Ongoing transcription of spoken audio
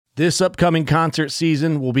This upcoming concert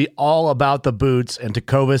season will be all about the boots, and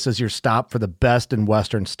Tecovas is your stop for the best in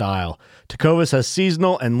Western style. Tecovas has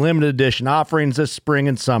seasonal and limited edition offerings this spring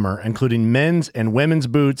and summer, including men's and women's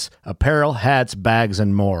boots, apparel, hats, bags,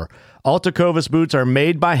 and more. All Tecovas boots are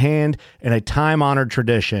made by hand in a time-honored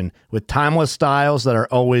tradition with timeless styles that are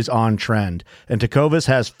always on trend. And Tecovas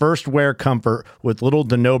has first wear comfort with little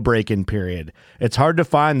to no break-in period. It's hard to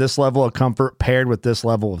find this level of comfort paired with this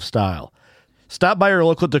level of style. Stop by your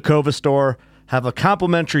local Tecovas store, have a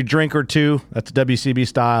complimentary drink or two, that's WCB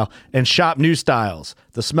style, and shop new styles.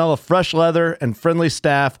 The smell of fresh leather and friendly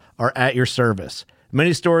staff are at your service.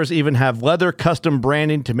 Many stores even have leather custom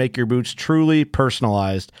branding to make your boots truly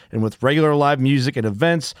personalized. And with regular live music and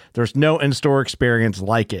events, there's no in-store experience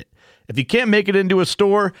like it. If you can't make it into a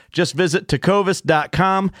store, just visit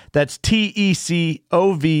tecovas.com. That's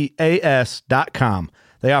TECOVAS.com.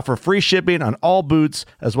 They offer free shipping on all boots,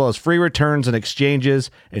 as well as free returns and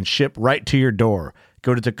exchanges, and ship right to your door.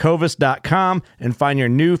 Go to tecovas.com and find your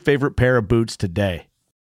new favorite pair of boots today.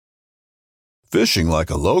 Fishing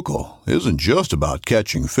like a local isn't just about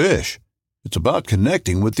catching fish. It's about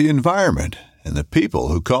connecting with the environment and the people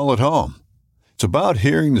who call it home. It's about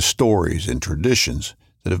hearing the stories and traditions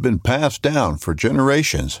that have been passed down for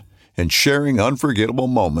generations and sharing unforgettable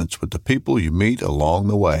moments with the people you meet along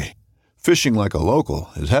the way. Fishing like a local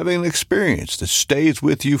is having an experience that stays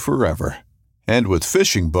with you forever. And with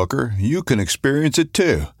Fishing Booker, you can experience it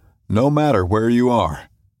too, no matter where you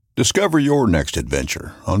are. Discover your next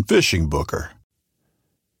adventure on Fishing Booker.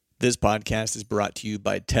 This podcast is brought to you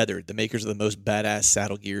by Tethered, the makers of the most badass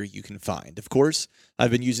saddle gear you can find. Of course,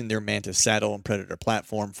 I've been using their Mantis saddle and Predator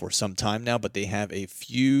platform for some time now, but they have a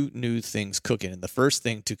few new things cooking. And the first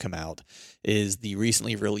thing to come out is the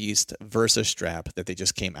recently released Versa strap that they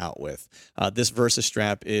just came out with. This Versa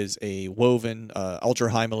strap is a woven,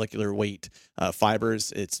 ultra-high molecular weight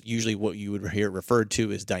fibers. It's usually what you would hear referred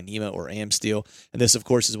to as Dyneema or Amsteel. And this, of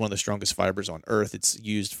course, is one of the strongest fibers on Earth. It's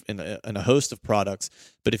used in a host of products.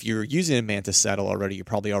 But if you're using a Mantis saddle already, you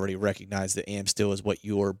probably already recognize that Amsteel is what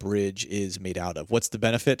your bridge is made out of. What's the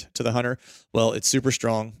benefit to the hunter? Well, it's super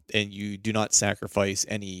strong, and you do not sacrifice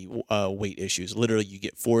any weight issues. Literally, you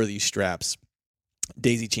get 4 of these straps,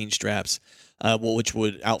 daisy chain straps, which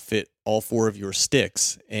would outfit all 4 of your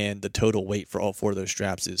sticks, and the total weight for all 4 of those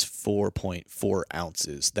straps is 4.4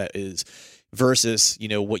 ounces. That is versus,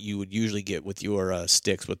 what you would usually get with your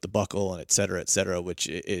sticks with the buckle and et cetera, which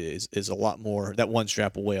is a lot more. That one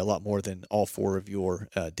strap will weigh a lot more than all 4 of your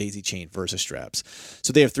daisy chain Versa straps.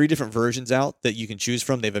 So they have 3 different versions out that you can choose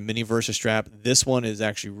from. They have a mini Versa strap. This one is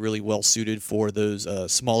actually really well suited for those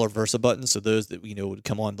smaller Versa buttons. So those that, would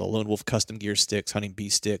come on the Lone Wolf custom gear sticks, Hunting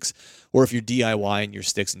Beast sticks, or if you're DIYing your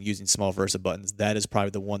sticks and using small Versa buttons, that is probably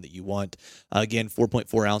the one that you want. Again,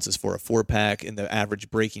 4.4 ounces for a 4-pack, and the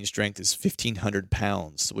average breaking strength is 1,500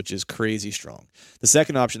 pounds, which is crazy strong. The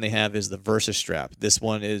second option they have is the Versa strap. This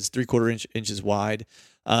one is 3/4 inches wide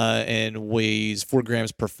and weighs 4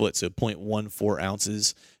 grams per foot, so 0.14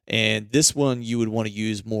 ounces. And this one you would want to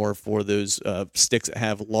use more for those sticks that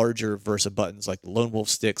have larger Versa buttons, like the Lone Wolf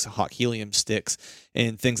sticks, Hawk Helium sticks,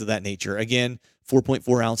 and things of that nature. Again,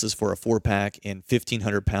 4.4 ounces for a 4-pack and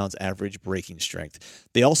 1,500 pounds average breaking strength.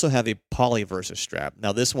 They also have a Poly Versa strap.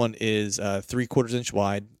 Now, this one is 3/4 inch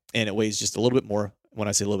wide, and it weighs just a little bit more. When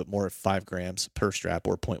I say a little bit more, 5 grams per strap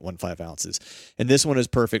or 0.15 ounces. And this one is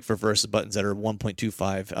perfect for Versa buttons that are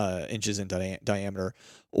 1.25 inches in diameter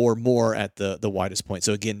or more at the widest point.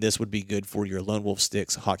 So again, this would be good for your Lone Wolf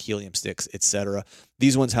sticks, Hawk Helium sticks, etc.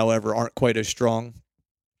 These ones, however, aren't quite as strong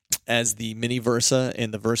as the mini Versa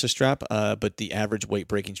and the Versa strap, but the average weight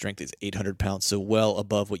breaking strength is 800 pounds, so well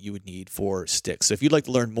above what you would need for sticks. So if you'd like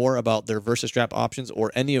to learn more about their Versa strap options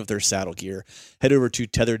or any of their saddle gear, head over to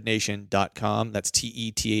tetherednation.com. That's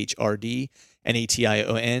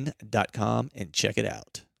TETHRDNATION.com and check it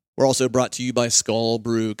out. We're also brought to you by Skull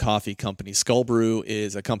Brew Coffee Company. Skull Brew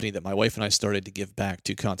is a company that my wife and I started to give back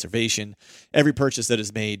to conservation. Every purchase that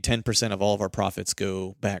is made, 10% of all of our profits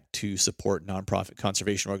go back to support nonprofit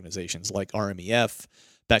conservation organizations like RMEF,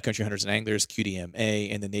 Backcountry Hunters and Anglers,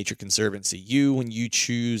 QDMA, and the Nature Conservancy. When you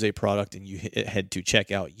choose a product and you head to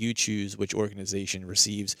checkout, you choose which organization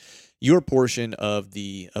receives your portion of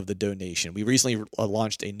the donation. We recently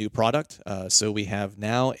launched a new product, so we have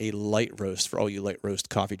now a light roast for all you light roast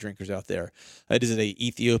coffee drinkers out there. It is a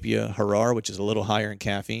Ethiopia Harar, which is a little higher in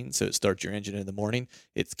caffeine, so it starts your engine in the morning.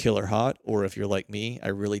 It's killer hot, or if you're like me, I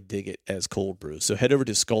really dig it as cold brew. So head over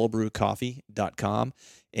to skullbrewcoffee.com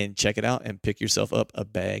and check it out and pick yourself up a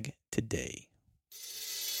bag today.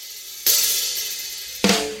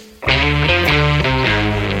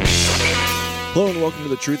 Hello and welcome to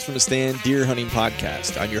the Truth from the Stand Deer Hunting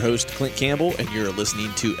Podcast. I'm your host, Clint Campbell, and you're listening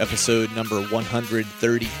to episode number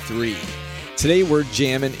 133. Today we're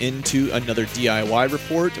jamming into another DIY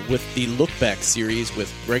report with the Look Back series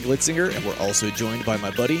with Greg Litzinger, and we're also joined by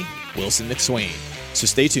my buddy, Wilson McSwain. So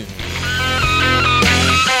stay tuned.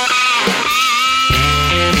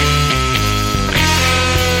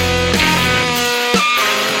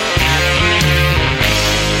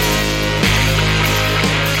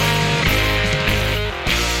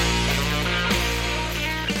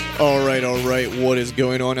 All right. What is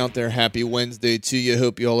going on out there? Happy Wednesday to you.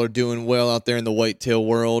 Hope you all are doing well out there in the whitetail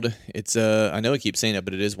world. It's I know I keep saying it,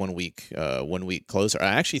 but it is 1 week closer. I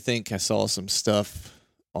actually think I saw some stuff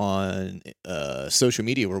on social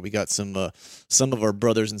media where we got some of our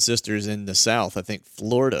brothers and sisters in the South. I think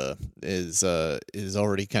Florida is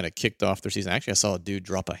already kind of kicked off their season. Actually, I saw a dude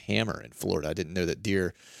drop a hammer in Florida. I didn't know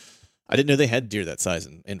they had deer that size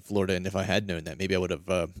in Florida, and if I had known that, maybe I would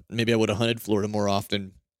have hunted Florida more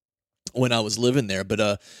often when I was living there.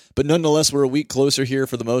 But nonetheless, we're a week closer here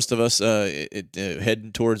for the most of us.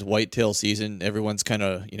 Heading towards whitetail season. Everyone's kind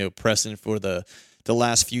of pressing for the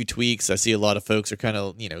last few tweaks. I see a lot of folks are kind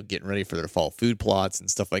of getting ready for their fall food plots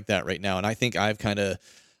and stuff like that right now. And I think I've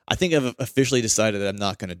officially decided that I'm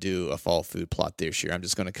not going to do a fall food plot this year. I'm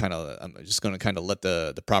just going to kind of let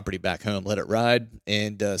the property back home, let it ride,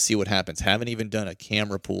 and see what happens. Haven't even done a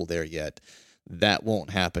camera pool there yet. That won't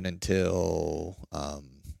happen until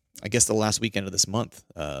I guess the last weekend of this month,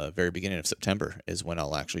 very beginning of September is when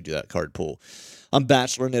I'll actually do that card pool. I'm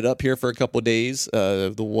bacheloring it up here for a couple of days.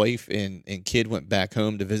 The wife and kid went back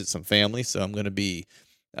home to visit some family, so I'm going to be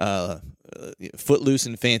footloose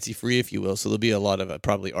and fancy free, if you will. So there'll be a lot of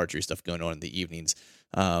probably archery stuff going on in the evenings.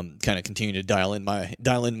 Kind of continue to dial in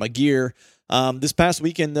my gear. This past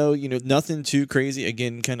weekend, though, nothing too crazy.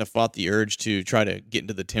 Again, kind of fought the urge to try to get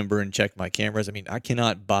into the timber and check my cameras. I mean, I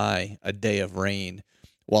cannot buy a day of rain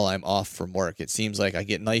while I'm off from work. It seems like I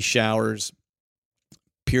get nice showers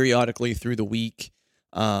periodically through the week.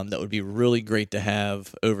 That would be really great to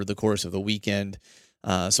have over the course of the weekend,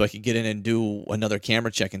 so I could get in and do another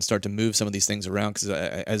camera check and start to move some of these things around. Because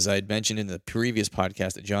as I had mentioned in the previous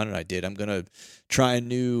podcast that John and I did, I'm going to try a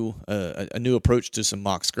new approach to some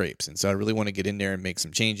mock scrapes, and so I really want to get in there and make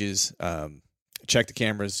some changes. Check the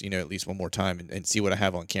cameras, at least one more time, and see what I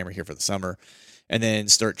have on camera here for the summer. And then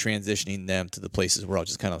start transitioning them to the places where I'll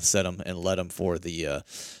just kind of set them and let them for the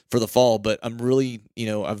fall. But I'm really,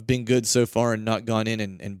 I've been good so far and not gone in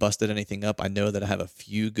and busted anything up. I know that I have a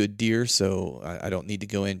few good deer, so I don't need to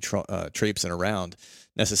go in traipsing around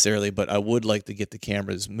necessarily. But I would like to get the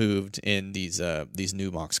cameras moved in these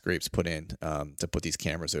new mock scrapes put in to put these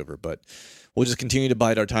cameras over. But we'll just continue to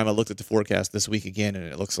bide our time. I looked at the forecast this week again,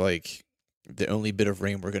 and it looks like the only bit of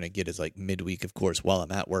rain we're going to get is like midweek, of course, while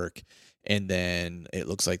I'm at work. And then it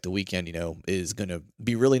looks like the weekend, is going to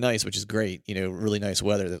be really nice, which is great. Really nice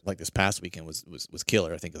weather. Like this past weekend was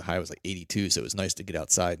killer. I think the high was like 82, so it was nice to get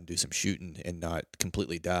outside and do some shooting and not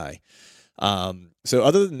completely die. So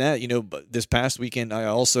other than that, this past weekend, I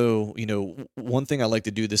also, one thing I like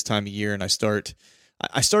to do this time of year, and I start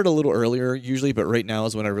a little earlier usually, but right now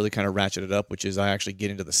is when I really kind of ratchet it up, which is I actually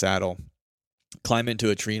get into the saddle, climb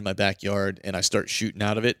into a tree in my backyard, and I start shooting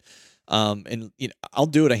out of it. And I'll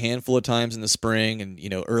do it a handful of times in the spring, and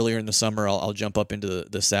earlier in the summer I'll jump up into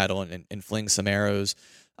the saddle and fling some arrows.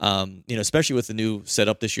 Especially with the new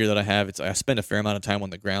setup this year that I have, I spend a fair amount of time on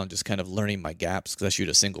the ground just kind of learning my gaps, because I shoot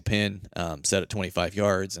a single pin set at 25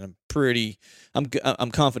 yards, and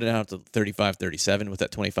I'm confident out to 35, 37 with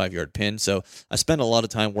that 25-yard pin. So I spend a lot of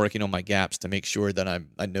time working on my gaps to make sure that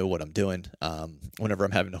I know what I'm doing whenever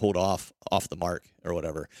I'm having to hold off the mark or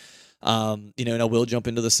whatever. And I will jump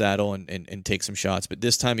into the saddle and take some shots. But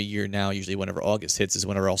this time of year now, usually whenever August hits, is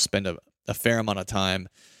whenever I'll spend a fair amount of time.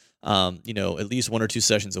 At least 1 or 2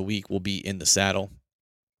 sessions a week will be in the saddle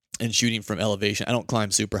and shooting from elevation. I don't climb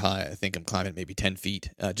super high. I think I'm climbing maybe 10 feet.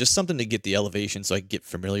 Just something to get the elevation so I can get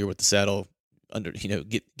familiar with the saddle,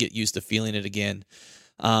 get used to feeling it again.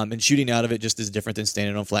 And shooting out of it just is different than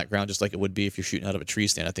standing on flat ground, just like it would be if you're shooting out of a tree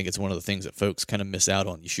stand. I think it's one of the things that folks kind of miss out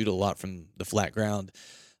on. You shoot a lot from the flat ground.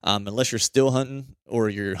 Unless you're still hunting or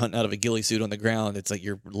you're hunting out of a ghillie suit on the ground, it's like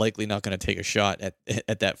you're likely not going to take a shot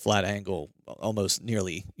at that flat angle almost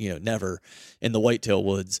nearly, never in the whitetail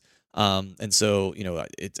woods. And so,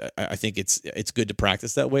 I think it's good to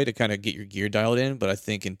practice that way to kind of get your gear dialed in. But I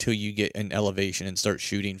think until you get an elevation and start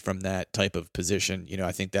shooting from that type of position,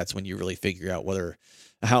 I think that's when you really figure out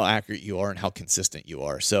how accurate you are and how consistent you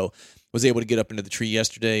are. So was able to get up into the tree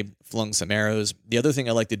yesterday, flung some arrows. The other thing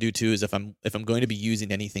I like to do too is if I'm going to be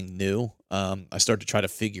using anything new, I start to try to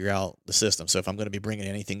figure out the system. So if I'm going to be bringing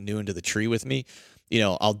anything new into the tree with me,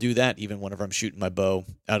 I'll do that even whenever I'm shooting my bow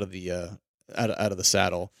out of the out of the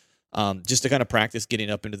saddle, just to kind of practice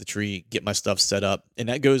getting up into the tree, get my stuff set up, and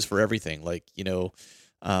that goes for everything. Like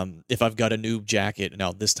if I've got a new jacket,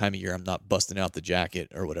 now this time of year I'm not busting out the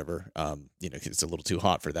jacket or whatever, 'cause it's a little too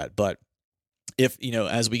hot for that, but if,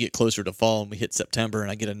 as we get closer to fall and we hit September and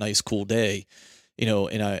I get a nice cool day,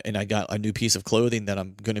 and I got a new piece of clothing that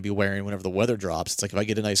I'm going to be wearing whenever the weather drops. It's like, if I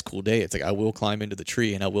get a nice cool day, it's like I will climb into the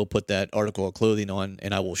tree and I will put that article of clothing on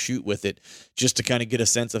and I will shoot with it just to kind of get a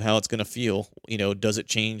sense of how it's going to feel. Does it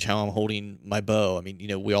change how I'm holding my bow? I mean,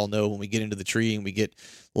 we all know when we get into the tree and we get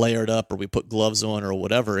layered up or we put gloves on or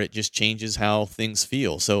whatever, it just changes how things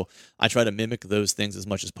feel. So I try to mimic those things as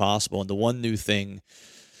much as possible. And the one new thing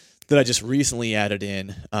that I just recently added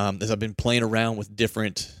in is I've been playing around with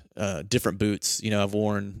different boots. I've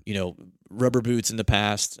worn, rubber boots in the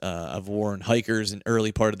past. I've worn hikers in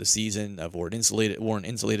early part of the season. I've worn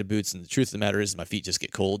insulated boots. And the truth of the matter is my feet just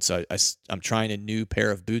get cold. So I'm trying a new pair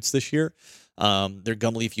of boots this year. They're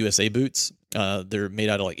Gumleaf USA boots. They're made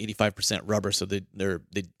out of like 85% rubber. So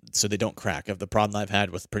they don't crack. The problem I've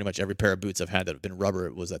had with pretty much every pair of boots I've had that have been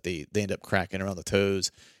rubber was that they end up cracking around the toes.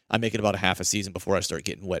 I make it about a half a season before I start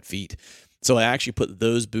getting wet feet. So I actually put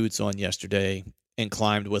those boots on yesterday and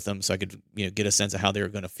climbed with them so I could, get a sense of how they were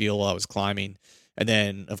going to feel while I was climbing. And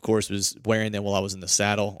then, of course, was wearing them while I was in the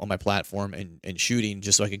saddle on my platform and shooting,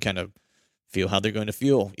 just so I could kind of feel how they're going to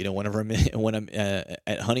feel, whenever when I'm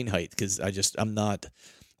at hunting height. Because I'm not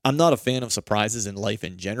a fan of surprises in life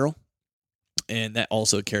in general. And that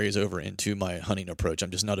also carries over into my hunting approach.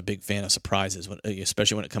 I'm just not a big fan of surprises,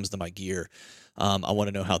 especially when it comes to my gear. I want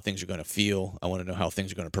to know how things are going to feel. I want to know how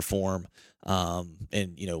things are going to perform.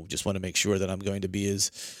 And just want to make sure that I'm going to be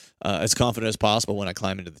as confident as possible when I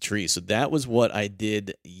climb into the tree. So that was what I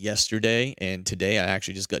did yesterday. And today I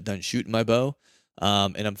actually just got done shooting my bow.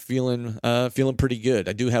 And I'm feeling pretty good.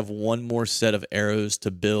 I do have one more set of arrows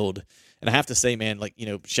to build. And I have to say, man,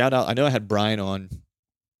 shout out. I know I had Brian on.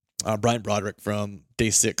 Brian Broderick from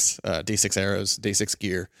Day 6 Arrows, Day 6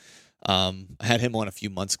 Gear. I had him on a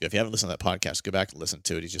few months ago. If you haven't listened to that podcast, go back and listen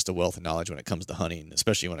to it. He's just a wealth of knowledge when it comes to hunting,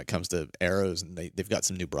 especially when it comes to arrows. And they've got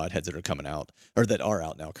some new broadheads that are coming out, or that are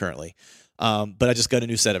out now currently. But I just got a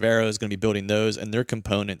new set of arrows, going to be building those, and their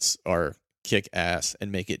components are kick ass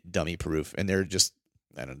and make it dummy proof. And they're just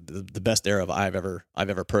the best arrow I've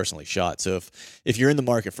ever personally shot. So if you're in the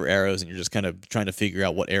market for arrows and you're just kind of trying to figure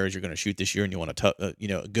out what arrows you're going to shoot this year, and you want a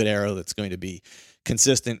good arrow that's going to be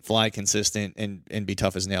consistent, fly consistent, and be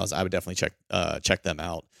tough as nails, I would definitely check them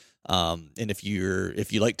out. And if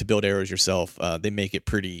you like to build arrows yourself, they make it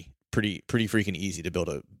pretty freaking easy to build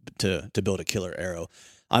a killer arrow.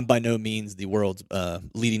 I'm by no means the world's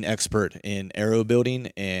leading expert in arrow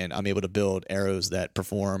building, and I'm able to build arrows that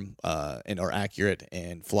perform and are accurate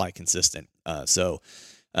and fly consistent. So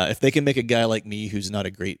if they can make a guy like me, who's not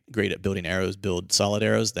a great at building arrows, build solid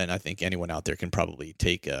arrows, then I think anyone out there can probably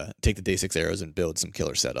take the Day 6 arrows and build some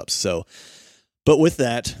killer setups. So, but with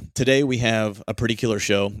that, today we have a pretty killer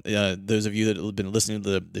show. Those of you that have been listening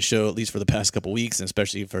to the show, at least for the past couple weeks, and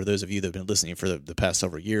especially for those of you that have been listening for the past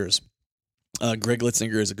several years, Greg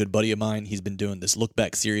Litzinger is a good buddy of mine. He's been doing this look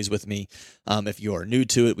back series with me. If you are new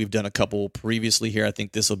to it, we've done a couple previously here. I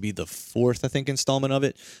think this will be the fourth, installment of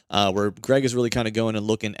it, where Greg is really kind of going and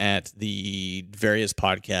looking at the various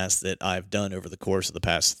podcasts that I've done over the course of the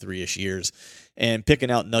past 3-ish years and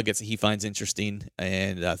picking out nuggets that he finds interesting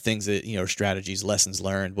and things that, strategies, lessons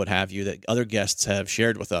learned, what have you, that other guests have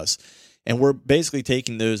shared with us. And we're basically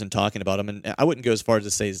taking those and talking about them. And I wouldn't go as far as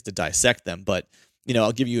to say is to dissect them, but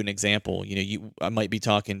I'll give you an example. I might be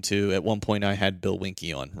talking to, at one point I had Bill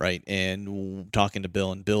Winke on, right? And talking to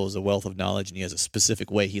Bill, and Bill is a wealth of knowledge, and he has a specific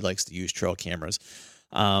way he likes to use trail cameras.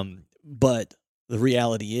 But the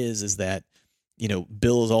reality is that,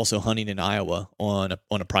 Bill is also hunting in Iowa on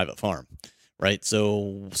a private farm, right?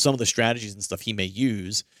 So some of the strategies and stuff he may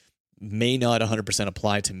use may not 100%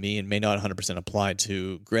 apply to me and may not 100% apply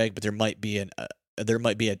to Greg, but there might be an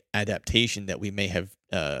adaptation that we may have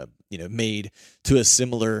made to a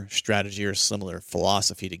similar strategy or similar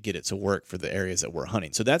philosophy to get it to work for the areas that we're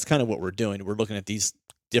hunting. So that's kind of what we're doing. We're looking at these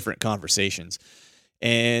different conversations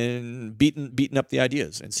and beating up the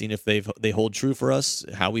ideas and seeing if they hold true for us,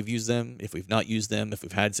 how we've used them, if we've not used them, if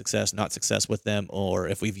we've had success, not success with them, or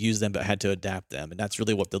if we've used them but had to adapt them. And that's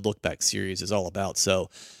really what the Look Back series is all about. So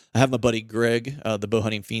I have my buddy Greg, the bow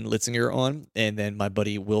hunting fiend Litzinger, on, and then my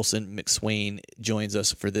buddy Wilson McSwain joins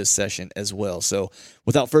us for this session as well. So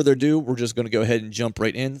without further ado, we're just going to go ahead and jump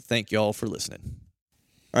right in. Thank you all for listening.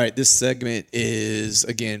 All right, this segment is,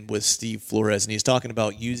 again, with Steve Flores, and he's talking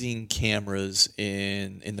about using cameras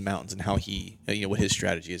in the mountains and how he, what his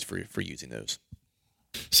strategy is for using those.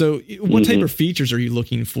 So what type of features are you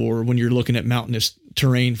looking for when you're looking at mountainous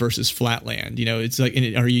terrain versus flatland? It's like,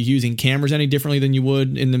 are you using cameras any differently than you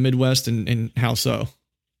would in the Midwest, and how so?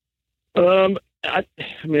 I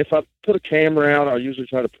mean, if I put a camera out, I usually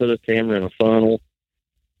try to put a camera in a funnel.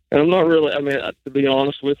 And I'm not really, to be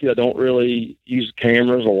honest with you, I don't really use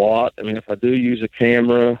cameras a lot. I mean, if I do use a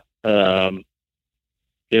camera,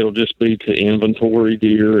 it'll just be to inventory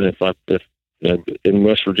deer. And if in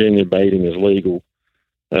West Virginia, baiting is legal.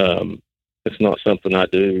 It's not something I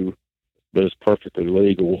do, but it's perfectly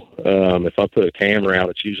legal. If I put a camera out,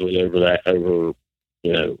 it's usually over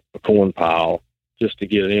a corn pile, just to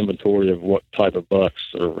get an inventory of what type of bucks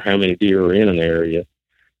or how many deer are in an area.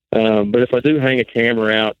 But if I do hang a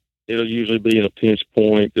camera out, it'll usually be in a pinch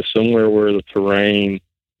point, just somewhere where the terrain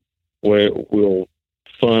will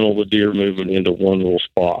funnel the deer movement into one little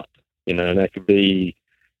spot. And that could be,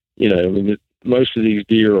 most of these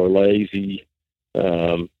deer are lazy,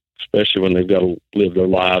 especially when they've got to live their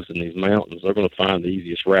lives in these mountains. They're going to find the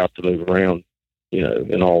easiest route to move around,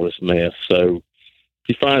 in all this mess. So if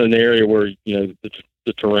you find an area where,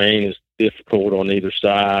 the terrain is difficult on either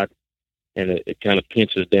side, and it kind of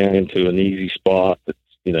pinches down into an easy spot that's,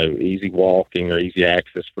 easy walking or easy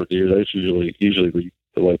access for deer, those usually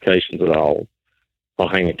the locations that I'll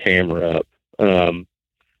hang a camera up.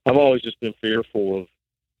 I've always just been fearful of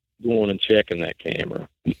going and checking that camera.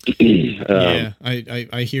 Yeah,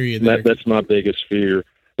 I hear you there. That's my biggest fear.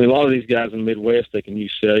 I mean, a lot of these guys in the Midwest, they can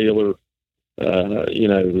use cellular,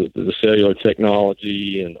 the cellular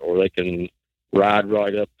technology, or they can ride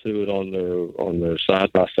right up to it on their side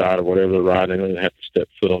by side or whatever they're riding. They don't even have to step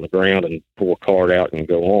foot on the ground and pull a card out and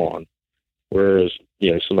go on. Whereas,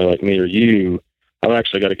 somebody like me or you, I've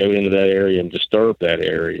actually got to go into that area and disturb that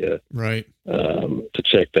area, right, to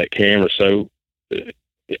check that camera. So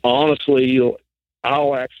honestly,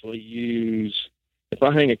 I'll actually use, if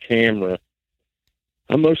I hang a camera,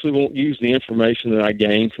 I mostly won't use the information that I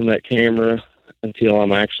gain from that camera until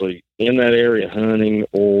I'm actually in that area hunting,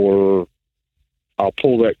 or I'll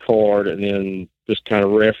pull that card and then just kind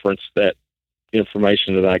of reference that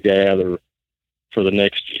information that I gather for the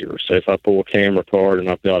next year. So if I pull a camera card and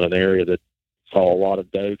I've got an area that saw a lot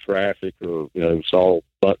of doe traffic or, saw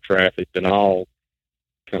buck traffic, then I'll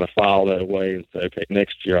kind of file that away and say, okay,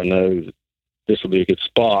 next year I know that this will be a good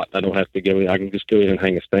spot. I don't have to go in. I can just go in and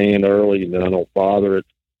hang a stand early, and then I don't bother it.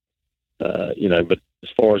 But as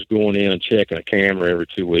far as going in and checking a camera every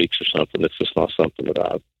 2 weeks or something, it's just not something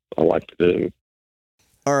that I like to do.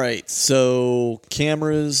 All right, so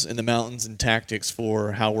cameras in the mountains and tactics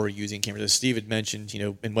for how we're using cameras. As Steve had mentioned,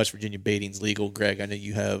 in West Virginia, baiting's legal. Greg, I know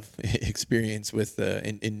you have experience with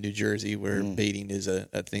in New Jersey, where baiting is a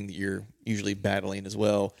thing that you're usually battling as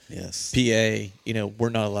well. Yes. PA, we're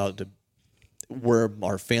not allowed to, where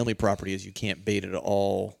our family property is, you can't bait at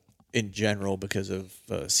all in general because of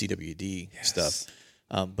CWD stuff.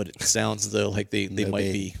 But it sounds as though like they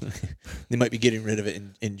might be they might be getting rid of it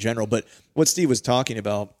in general. But what Steve was talking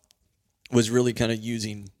about was really kind of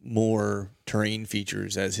using more terrain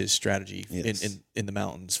features as his strategy in the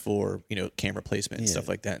mountains for camera placement and stuff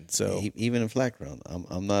like that. And so even in flat ground,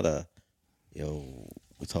 I'm not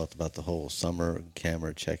we talked about the whole summer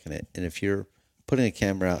camera checking it, and if you're putting a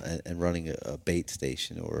camera out and running a bait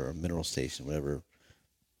station or a mineral station, whatever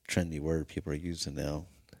trendy word people are using now.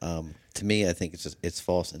 To me, I think it's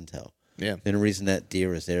false intel. Yeah. And the reason that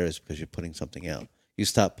deer is there is because you're putting something out. You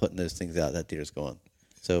stop putting those things out, that deer's gone.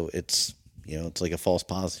 So it's it's like a false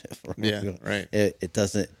positive. Yeah, right.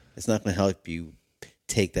 It's not going to help you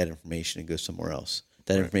take that information and go somewhere else.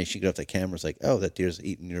 That information you get off the camera is like, oh, that deer's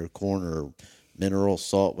eating your corn or mineral,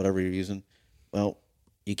 salt, whatever you're using. Well,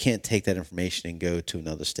 you can't take that information and go to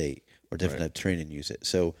another state or different terrain and use it.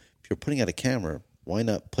 So if you're putting out a camera, why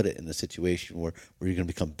not put it in a situation where you're going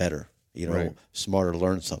to become better, smarter,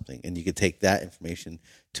 learn something, and you could take that information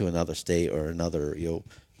to another state or another,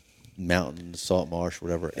 mountain, salt marsh,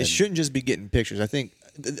 whatever. It shouldn't just be getting pictures. I think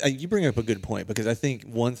you bring up a good point, because I think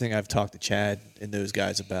one thing I've talked to Chad and those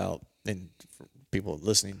guys about, and for people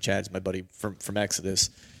listening, Chad's my buddy from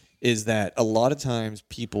Exodus, is that a lot of times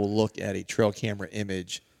people look at a trail camera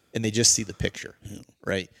image and they just see the picture,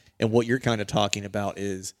 right? And what you're kind of talking about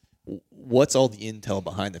is what's all the intel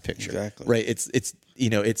behind the picture, Exactly. right? It's it's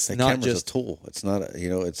The not camera's just a tool. It's not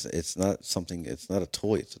it's not something. It's not a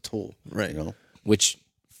toy. It's a tool. Right. Which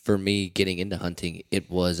for me, getting into hunting, it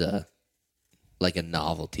was like a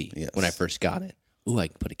novelty Yes. when I first got it. Ooh, I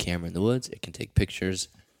can put a camera in the woods. It can take pictures.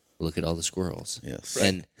 Look at all the squirrels. Yes.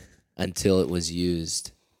 And until it was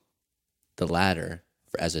used, the ladder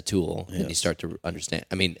as a tool, and you start to understand.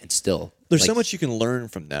 I mean, it's still there's like, so much you can learn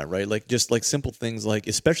from that, right? Like just like simple things, like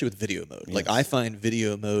especially with video mode. Like I find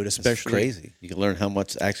video mode, It's especially crazy. You can learn how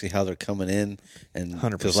they're coming in, and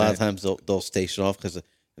because a lot of 100%. times they'll station off because the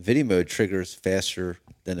video mode triggers faster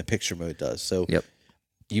than the picture mode does. So Yep.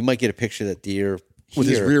 you might get a picture of that deer with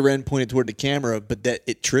his here. rear end pointed toward the camera, but that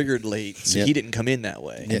it triggered late, so Yep. he didn't come in that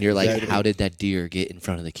way. And you're like, exactly. how did that deer get in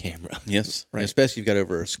front of the camera? Yes, Right. Especially if you've got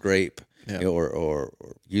over a scrape, Yeah. or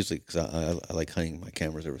usually because I like hunting my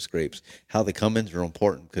cameras over scrapes. How they come in is real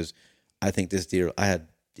important because I think this deer. I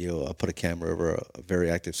put a camera over a very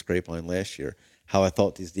active scrape line last year. How I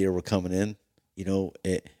thought these deer were coming in,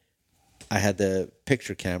 I had the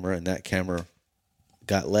picture camera, and that camera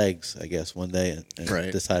got legs, I guess, one day and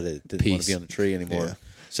Right. decided it didn't want to be on the tree anymore. Yeah.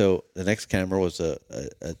 So the next camera was a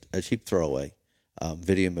cheap throwaway,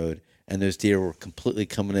 video mode, and those deer were completely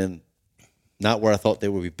coming in, not where I thought they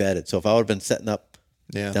would be bedded. So if I would have been setting up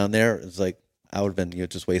Yeah. down there, it's like I would have been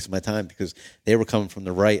just wasting my time because they were coming from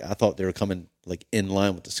the right. I thought they were coming like in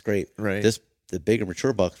line with the scrape. Right. The bigger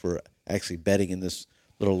mature bucks were actually bedding in this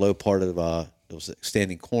little low part of it was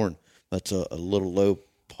standing corn. That's a little low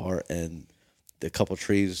part, and the couple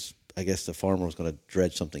trees. I guess the farmer was going to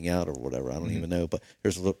dredge something out or whatever. I don't even know. But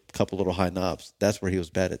there's a couple little high knobs. That's where he was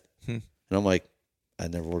bedded. And I'm like, I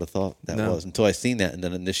never would have thought that was until I seen that. And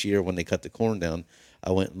then in this year when they cut the corn down,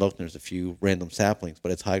 I went and looked, and there's a few random saplings,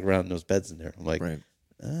 but it's high ground and those beds in there. I'm like, Right.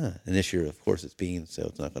 And this year, of course, it's beans, so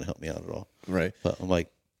it's not going to help me out at all. Right. But I'm like,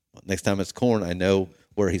 next time it's corn, I know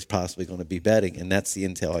where he's possibly going to be bedding. And that's the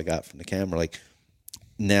intel I got from the camera. Like,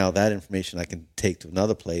 now that information I can take to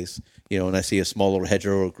another place, and I see a small little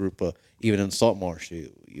hedgerow group, even in the salt marsh,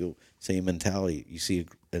 you same mentality. You see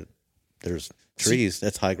there's trees,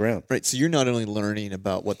 that's high ground. Right. So you're not only learning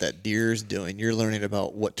about what that deer is doing, you're learning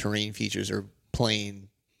about what terrain features are playing,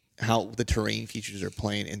 how the terrain features are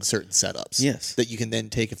playing in certain setups. Yes. That you can then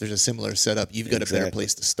take if there's a similar setup, you've got a better Exactly.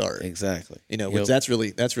 place to start. Exactly. Which that's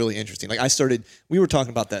really interesting. Like we were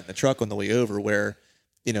talking about that in the truck on the way over where,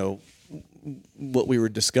 what we were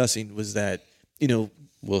discussing was that,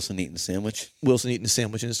 Wilson eating a sandwich. Wilson eating a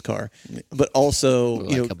sandwich in his car, but also,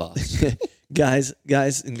 Like a boss. guys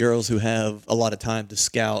and girls who have a lot of time to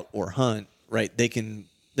scout or hunt, right? They can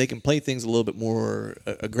play things a little bit more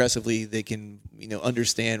aggressively. They can,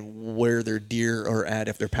 understand where their deer are at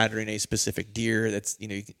if they're patterning a specific deer. That's,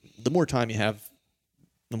 the more time you have,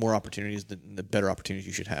 the more opportunities, the better opportunities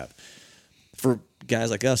you should have. For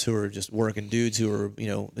guys like us who are just working dudes who are,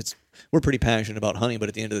 we're pretty passionate about hunting, but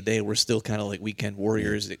at the end of the day, we're still kind of like weekend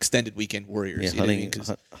warriors, extended weekend warriors. Yeah, you know what I mean?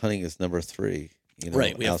 'Cause- hunting is number 3.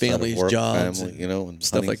 Right, we have outside of families, work, jobs, family, and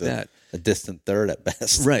stuff like hunting's that. A distant third at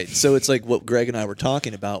best. Right. So it's like what Greg and I were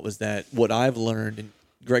talking about was that what I've learned, and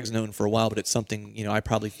Greg's known for a while, but it's something, I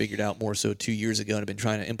probably figured out more so 2 years ago and I've been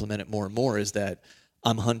trying to implement it more and more, is that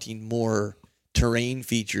I'm hunting more terrain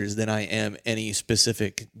features than I am any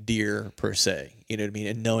specific deer per se. You know what I mean?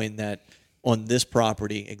 And knowing that on this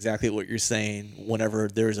property, exactly what you're saying, whenever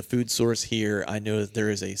there is a food source here, I know that there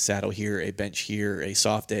is a saddle here, a bench here, a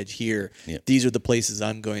soft edge here. Yep. These are the places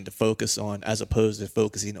I'm going to focus on as opposed to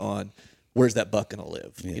focusing on where's that buck going to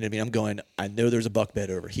live. You know what I mean? I'm going, I know there's a buck bed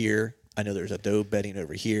over here. I know there's a doe bedding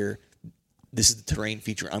over here. This is the terrain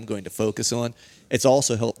feature I'm going to focus on. It's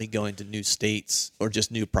also helped me go into new states or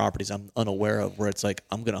just new properties I'm unaware of where it's like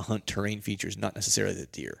I'm going to hunt terrain features, not necessarily the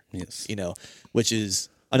deer. Yes. Which is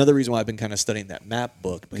another reason why I've been kind of studying that map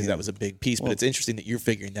book because that was a big piece. But it's interesting that you're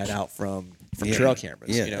figuring that out from trail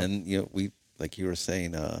cameras. Yeah, and we, like you were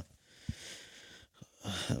saying,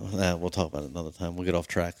 we'll talk about it another time. We'll get off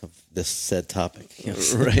track of this said topic.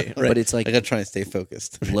 Right. But it's like I gotta try and stay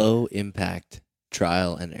focused. low impact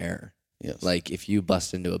trial and error. Yes. Like if you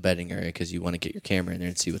bust into a bedding area because you want to get your camera in there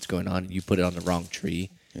and see what's going on, and you put it on the wrong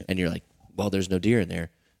tree, and you're like, well, there's no deer in there.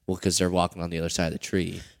 Well, because they're walking on the other side of the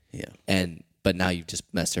tree. Yeah. But now you've just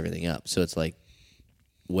messed everything up. So it's like,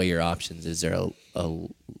 weigh your options. Is there a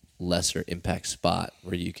lesser impact spot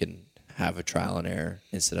where you can have a trial and error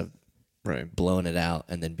instead of blowing it out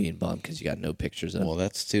and then being bummed because you got no pictures of? Well,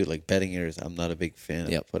 that's too, like bedding areas. I'm not a big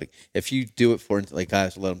fan Yep. of putting. If you do it for like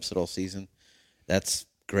guys let them sit all season, that's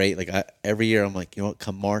great. Like every year, I'm like,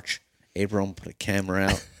 come March, April, I'm gonna put a camera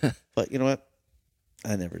out. But you know what?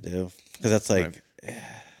 I never do, because that's like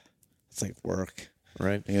it's like work,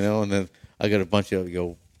 Right. you know. And then I got a bunch of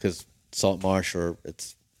because Salt Marsh, or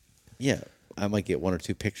I might get 1 or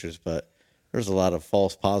 2 pictures, but there's a lot of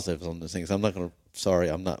false positives on those things. I'm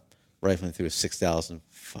not rifling through 6,000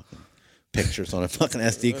 fucking pictures on a fucking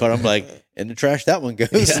SD card. I'm like, in the trash that one goes.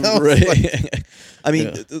 Yeah, right. I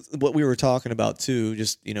mean, what we were talking about too,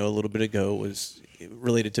 just a little bit ago, was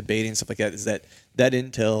related to baiting and stuff like that. Is that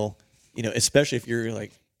intel, especially if you're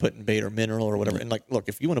like putting bait or mineral or whatever. And like, look,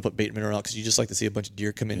 if you want to put bait and mineral out because you just like to see a bunch of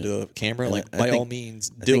deer come into a camera, And like by all means,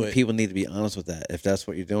 do I think it. people need to be honest with that. If that's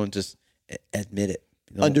what you're doing, just admit it.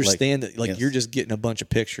 Understand that yes. you're just getting a bunch of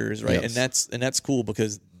pictures, right? Yes. And that's cool,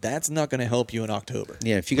 because that's not going to help you in October.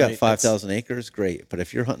 Yeah, if you got right? 5,000 acres, great. But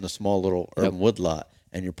if you're hunting a small little urban wood lot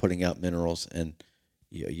and you're putting out minerals and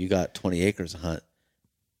you got 20 acres to hunt,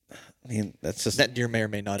 I mean, that's just that deer may or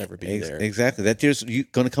may not ever be there. Exactly. That deer's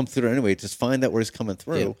going to come through anyway. Just find out where he's coming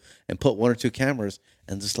through and put 1 or 2 cameras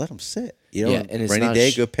and just let him sit. and it's rainy not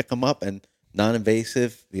day, go pick them up, and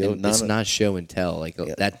non-invasive. It's not show and tell. Like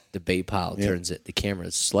that, the bait pile turns it. The camera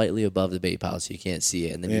is slightly above the bait pile, so you can't see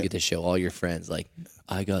it, and then you get to show all your friends. Like,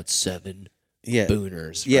 I got 7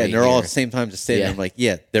 booners. Yeah, right and they're all here. at the same time just standing there. I'm like,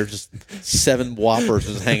 they're just 7 whoppers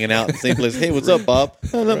just hanging out in the same place. Hey, what's up, Bob?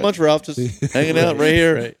 Oh, not much, Ralph. Just hanging out right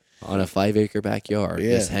here. Right. On a 5-acre backyard,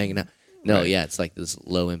 just hanging out. No, it's like those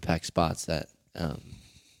low impact spots that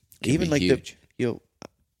Even like huge.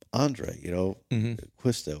 Andre,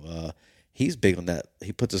 Quisto, he's big on that.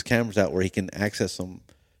 He puts his cameras out where he can access them,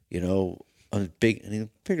 on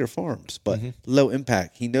bigger farms, but low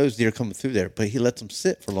impact. He knows deer coming through there, but he lets them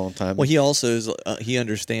sit for a long time. Well, he also is. He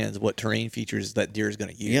understands what terrain features that deer is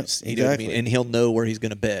going to use. Yep, You know what I exactly. mean? And he'll know where he's going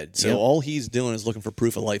to bed. So all he's doing is looking for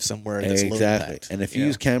proof of life somewhere that's low impact. And if you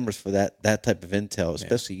use cameras for that type of intel,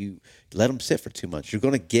 especially you let them sit for 2 months, you're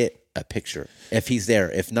going to get a picture if he's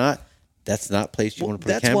there. If not, that's not a place you want to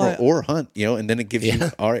put a camera or hunt, and then it gives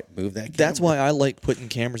you, all right, move that camera. That's why I like putting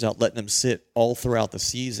cameras out, letting them sit all throughout the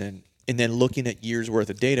season, and then looking at years worth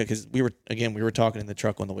of data. Because we were talking in the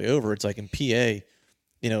truck on the way over. It's like in PA,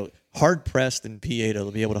 hard pressed in PA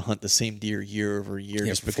to be able to hunt the same deer year over year.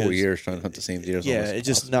 Yeah, just for because 4 years trying to hunt the same deer. it's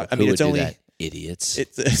just not. I Who mean, would it's do only that? Idiots.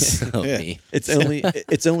 it's it's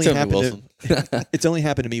only happened. It's only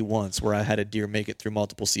happened to me once where I had a deer make it through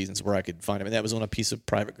multiple seasons where I could find him, and that was on a piece of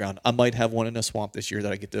private ground. I might have one in a swamp this year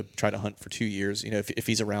that I get to try to hunt for 2 years. If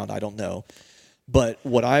he's around, I don't know. But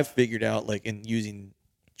what I've figured out, like in using,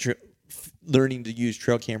 learning to use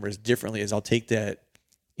trail cameras differently, is I'll take that,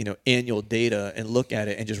 annual data and look at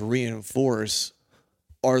it and just reinforce: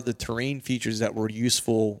 are the terrain features that were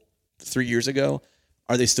useful 3 years ago,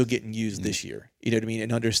 are they still getting used this year? You know what I mean?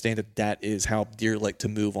 And understand that is how deer like to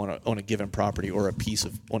move on a given property or a piece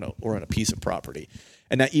of on a piece of property.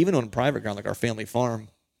 And that even on private ground, like our family farm,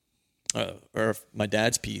 or my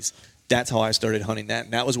dad's piece, that's how I started hunting that.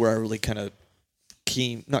 And that was where I really kind of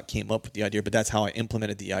came up with the idea, but that's how I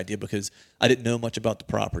implemented the idea, because I didn't know much about the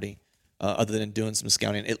property other than doing some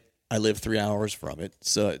scouting. I live 3 hours from it,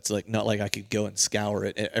 so it's like not like I could go and scour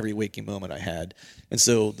it at every waking moment I had. And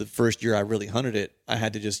so the first year I really hunted it, I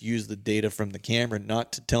had to just use the data from the camera,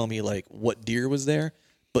 not to tell me like what deer was there,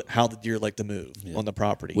 but how the deer like to move on the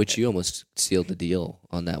property. Which you almost sealed the deal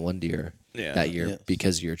on that one deer that year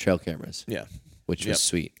because of your trail cameras. Yeah. Which was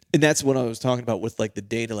sweet. And that's what I was talking about with like the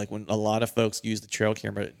data. Like when a lot of folks use the trail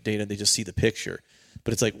camera data, they just see the picture.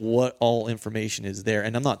 But it's like what all information is there.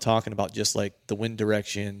 And I'm not talking about just like the wind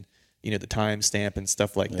direction, the timestamp and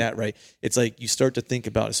stuff like that, right? It's like you start to think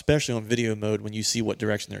about, especially on video mode, when you see what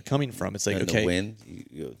direction they're coming from. It's like, and okay, the wind,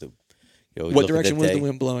 what direction was the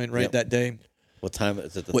wind blowing, right, that day? What time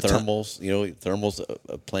is it? The What thermals,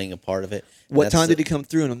 thermals playing a part of it. What time did he come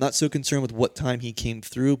through? And I'm not so concerned with what time he came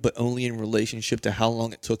through, but only in relationship to how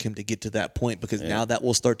long it took him to get to that point. Because now that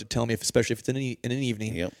will start to tell me, especially if it's in an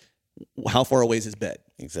evening, how far away is his bed?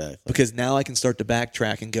 Exactly. Because now I can start to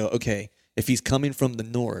backtrack and go, okay, if he's coming from the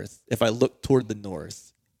north, if I look toward the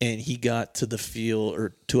north and he got to the field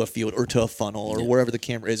or to a funnel or wherever the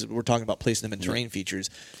camera is, we're talking about placing them in terrain features.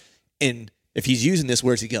 And if he's using this,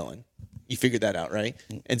 where's he going? You figured that out, right?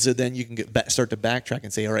 And so then you can start to backtrack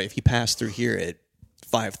and say, all right, if he passed through here at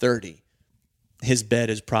 5:30, his bed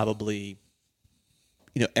is probably,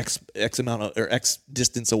 X amount of, or X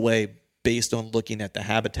distance away based on looking at the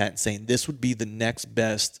habitat and saying this would be the next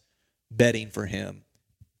best bedding for him,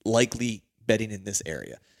 likely bedding in this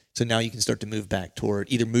area. So now you can start to move back toward,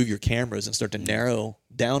 either move your cameras and start to narrow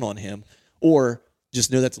down on him, or just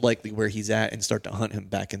know that's likely where he's at and start to hunt him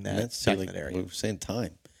back in that area. We were saying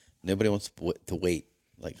time. Nobody wants to wait.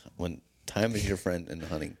 Like when time is your friend in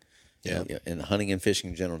hunting, Yeah. And hunting and fishing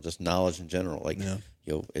in general, just knowledge in general. Like,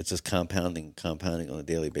 it's just compounding on a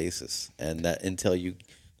daily basis. And that until you,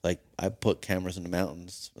 like, I put cameras in the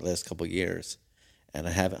mountains the last couple of years, and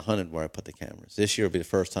I haven't hunted where I put the cameras. This year will be the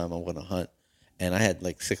first time I'm going to hunt. And I had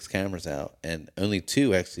like 6 cameras out, and only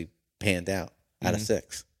 2 actually panned out out of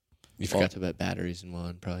 6. You forgot to put batteries in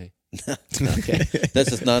one, probably. Okay. That's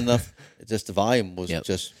just not enough. Just the volume was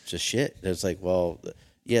just shit. It's like, well,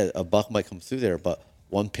 yeah, a buck might come through there, but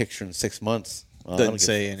one picture in 6 months doesn't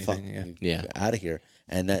say anything. Yeah, out of here.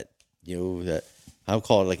 And that, that I would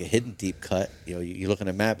call it like a hidden deep cut. You look at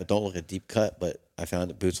a map, but don't look at deep cut. But I found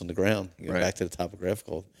it boots on the ground. Back to the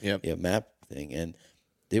topographical map thing, and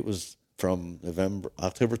it was from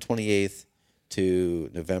October 28th to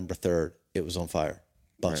November 3rd. It was on fire.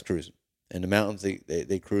 Bucks cruising. In the mountains,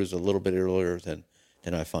 they cruise a little bit earlier than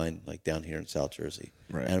I find like down here in South Jersey.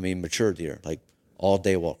 Right. And I mean mature deer, like all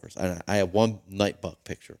day walkers. I have one night buck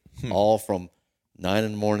picture, all from 9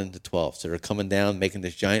 in the morning to 12. So they're coming down, making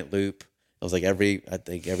this giant loop. It was like every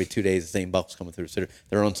 2 days, the same buck's coming through. So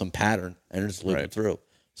they're on some pattern and they're just looping through.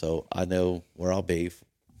 So I know where I'll be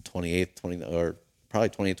 28th, or probably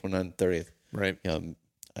 28th, 29th, 30th. Right.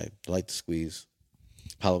 I like to squeeze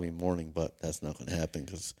Halloween morning, but that's not going to happen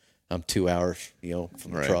because I'm 2 hours,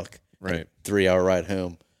 from the truck. Right. 3-hour ride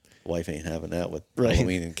home. Wife ain't having that with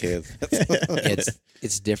Halloween and kids.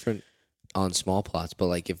 It's different on small plots, but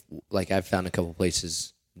like I've found a couple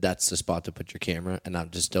places that's the spot to put your camera, and I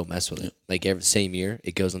just don't mess with it. Like every same year,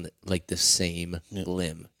 it goes on the same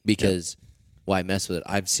limb because why mess with it?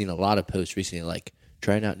 I've seen a lot of posts recently like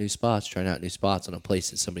trying out new spots on a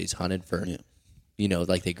place that somebody's hunted for.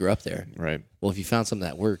 Like they grew up there. Right. Well, if you found something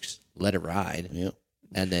that works, let it ride. Yep.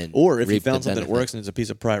 And then, or if you found something that works and it's a piece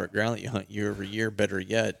of private ground that you hunt year over year, better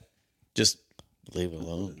yet, just leave it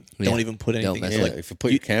alone. Don't even put anything. If you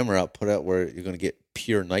put your camera out, put out where you're going to get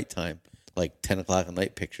pure nighttime, like 10 o'clock at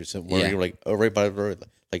night pictures, and where you're like, right by the road,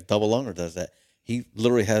 like Double Lunger does that. He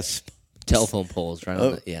literally has telephone poles right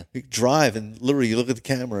on it. You drive and literally you look at the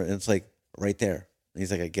camera and it's like right there. And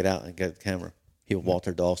he's like, I get out and get the camera. He would walk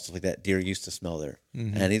their dogs, stuff like that. Deer used to smell there.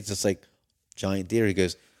 Mm-hmm. And he's just like, giant deer. He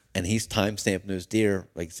goes, and he's time stamping those deer,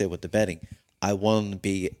 like you said, with the bedding. I want them to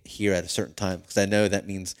be here at a certain time because I know that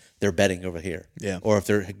means they're bedding over here. Yeah. Or if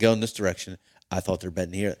they're going this direction, I thought they're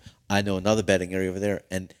bedding here. I know another bedding area over there.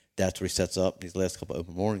 And that's where he sets up. These last couple of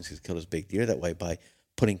open mornings, he's killed his big deer that way by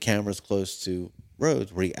putting cameras close to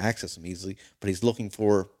roads where he access them easily. But he's looking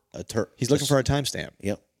for He's looking for a timestamp.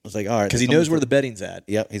 Yep. It's like, all right. Because he knows where the bedding's at.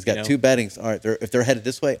 Yep. He's got 2 beddings. All right. If they're headed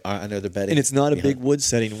this way, all right, I know they're bedding. And it's not a big wood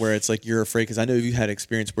setting where it's like you're afraid. Because I know you had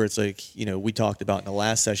experience where it's like, we talked about in the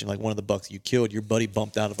last session, like one of the bucks you killed, your buddy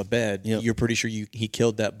bumped out of a bed. Yep. You're pretty sure he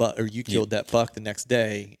killed that buck, or you killed that buck the next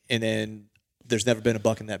day. And then there's never been a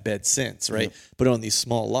buck in that bed since, right? Yep. But on these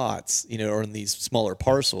small lots, or in these smaller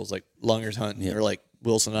parcels, like Lunger's hunting, or like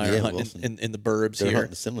Wilson and I are hunting in the burbs they're here.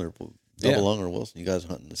 Hunting similar. Double Lunger, Wilson, you guys are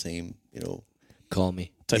hunting the same, Call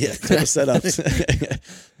me. Type of setups.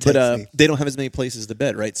 But they don't have as many places to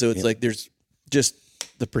bed, right? So it's like there's just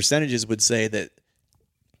the percentages would say that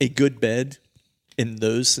a good bed in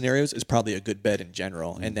those scenarios is probably a good bed in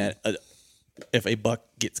general, and that if a buck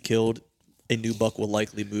gets killed, a new buck will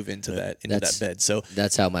likely move into that bed. So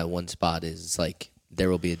that's how my one spot is. It's like there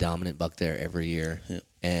will be a dominant buck there every year,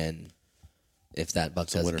 and if that buck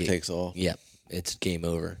doesn't winner takes all. Yep, it's game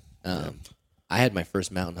over. I had my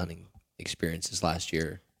first mountain hunting experiences last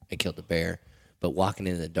year. I killed a bear, but walking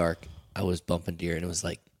in the dark, I was bumping deer, and I was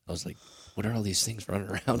like, what are all these things running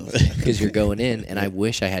around? Because you're going in, and I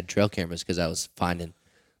wish I had trail cameras because I was finding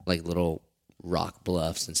like little rock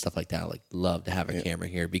bluffs and stuff like that. Like, love to have a camera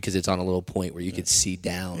here because it's on a little point where you could see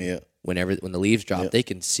down. Yeah. When the leaves drop, they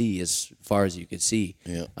can see as far as you could see.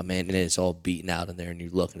 Yeah. And it's all beaten out in there, and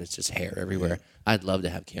you look, and it's just hair everywhere. I'd love to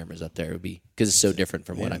have campers up there. It would be because it's so different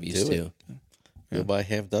from what I'm used to. Go buy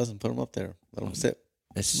half dozen, put them up there, let them sit.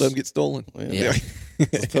 Let them get stolen. Yeah.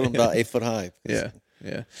 Let's put them about 8 foot high. Yeah.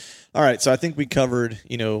 All right, so I think we covered,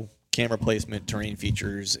 camera placement, terrain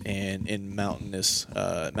features, and in mountainous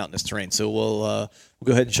terrain. So we'll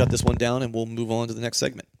go ahead and shut this one down, and we'll move on to the next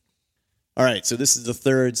segment. All right, so this is the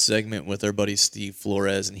third segment with our buddy Steve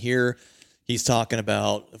Flores, and here he's talking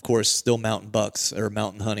about, of course, still mountain bucks or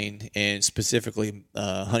mountain hunting, and specifically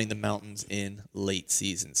hunting the mountains in late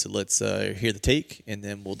season. So let's hear the take, and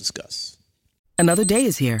then we'll discuss. Another day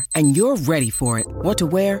is here, and you're ready for it. What to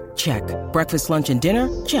wear? Check. Breakfast, lunch, and dinner?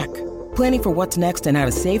 Check. Planning for what's next and how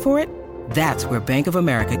to save for it? That's where Bank of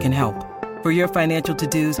America can help. For your financial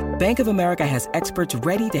to-dos, Bank of America has experts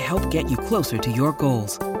ready to help get you closer to your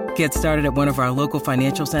goals. Get started at one of our local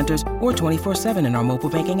financial centers or 24/7 in our mobile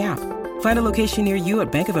banking app. Find a location near you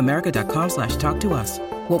at bankofamerica.com/talktous.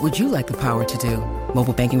 What would you like the power to do?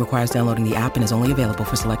 Mobile banking requires downloading the app and is only available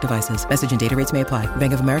for select devices. Message and data rates may apply.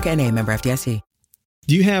 Bank of America N.A., member FDIC.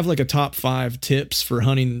 Do you have like a top 5 tips for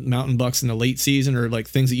hunting mountain bucks in the late season, or like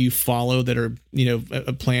things that you follow that are,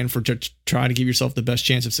 a plan for to try to give yourself the best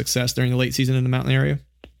chance of success during the late season in the mountain area?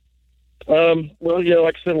 Well, yeah,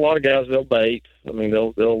 like I said, a lot of guys, they'll bait. I mean,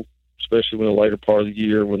 they'll especially when the later part of the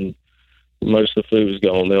year when most of the food is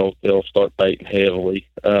gone, they'll start baiting heavily.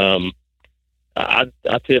 I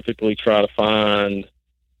typically try to find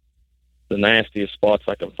the nastiest spots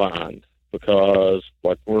I can find, because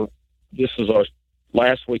like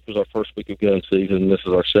last week was our first week of gun season, and this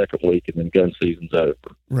is our second week, and then gun season's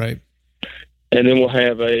over. Right. And then we'll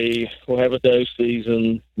have a doe season,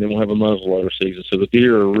 and then we'll have a muzzleloader season. So the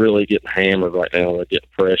deer are really getting hammered right now. They're getting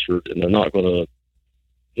pressured, and they're not going to.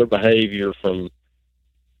 Their behavior from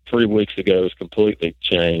 3 weeks ago has completely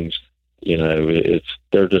changed.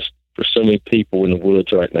 There's so many people in the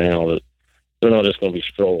woods right now that they're not just going to be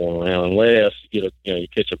strolling around unless you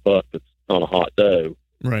catch a buck that's on a hot doe.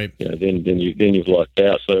 Right. Then you've lucked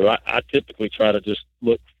out. So I typically try to just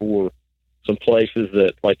look for some places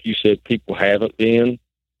that, like you said, people haven't been.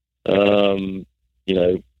 Some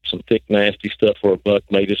thick, nasty stuff where a buck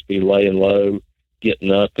may just be laying low,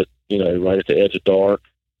 getting up at right at the edge of dark,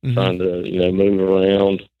 trying to move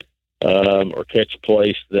around, or catch a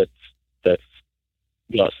place that's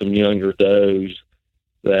got some younger does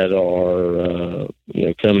that are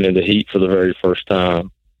coming into heat for the very first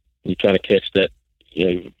time. You kind of catch that,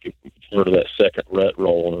 sort of that second rut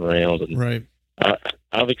rolling around, and right.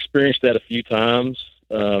 I've experienced that a few times,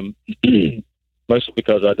 mostly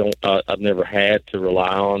because I've never had to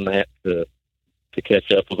rely on that to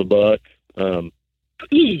catch up with a buck.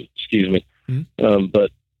 Excuse me.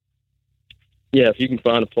 But yeah, if you can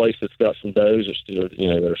find a place that's got some does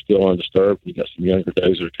that are still undisturbed, you got some younger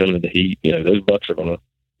does that are coming into heat, those bucks are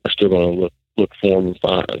still gonna look for them and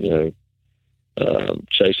find,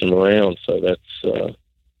 chase them around. So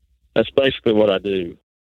that's basically what I do.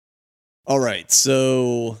 All right.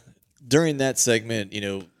 So during that segment,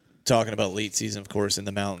 talking about late season, of course, in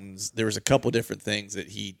the mountains, there was a couple different things that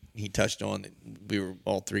he touched on. We were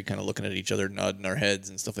all three kind of looking at each other, nodding our heads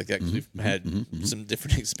and stuff like that, because we've had some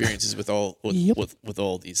different experiences with all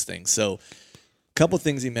these things. So a couple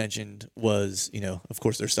things he mentioned was, of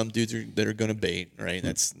course, there's some dudes that are going to bait, right?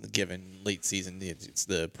 That's given late season. It's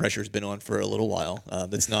the pressure's been on for a little while.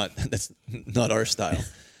 That's not our style.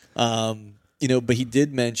 But he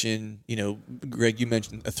did mention, Greg, you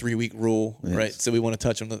mentioned a 3-week rule, yes. Right? So we want to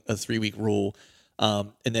touch on a 3-week rule.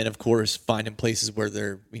 And then, of course, finding places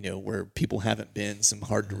where where people haven't been, some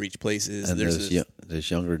hard to reach places. And there's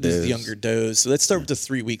younger does. There's younger does. So let's start with the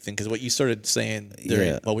 3-week thing, because what you started saying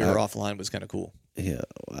while we were offline was kind of cool. Yeah.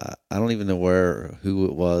 I don't even know who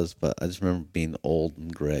it was, but I just remember being old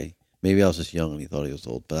and gray. Maybe I was just young and he thought he was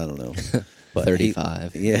old, but I don't know. But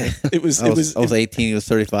 35. Yeah. I was 18, he was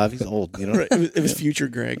 35. He's old, Right. It was future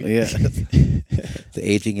Greg. Yeah. The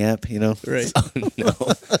aging app, Right. Oh, no.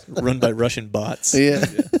 Run by Russian bots. Yeah.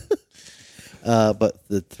 But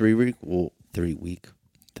the 3-week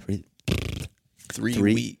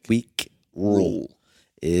rule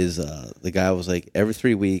is the guy was like, every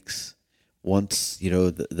 3 weeks, once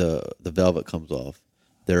the velvet comes off,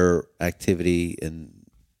 their activity and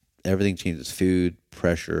everything changes. Food,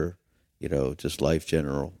 pressure, just life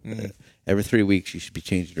general. Every 3 weeks you should be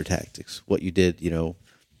changing your tactics. What you did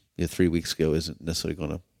 3 weeks ago isn't necessarily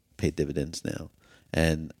going to pay dividends now,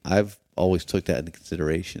 and I've always took that into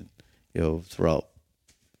consideration throughout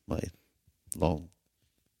my long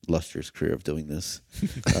lustrous career of doing this.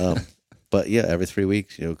 But yeah, every 3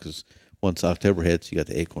 weeks, because once October hits, you got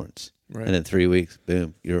the acorns. Right. And in 3 weeks,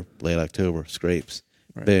 boom, you're late October, scrapes.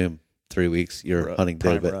 Right. Boom, 3 weeks, you're hunting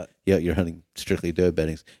doe bet. Yeah, you're hunting strictly doe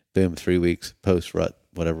beddings. Boom, 3 weeks, post rut,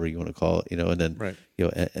 whatever you want to call it, and then, right.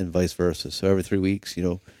 And vice versa. So every 3 weeks,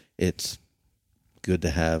 it's good to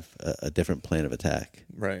have a different plan of attack.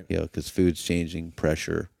 Right. Because food's changing,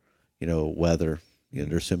 pressure, weather,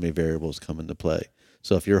 there's so many variables come into play.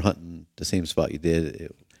 So if you're hunting the same spot you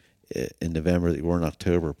did in November that you were in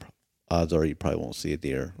October, odds are you probably won't see a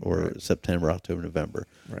deer, or right. September, October, November.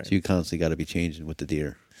 Right. So you constantly got to be changing with the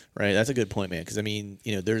deer. Right. That's a good point, man. Because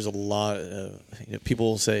there's a lot of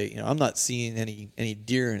people say, I'm not seeing any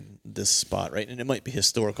deer in this spot, right? And it might be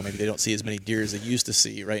historical. Maybe they don't see as many deer as they used to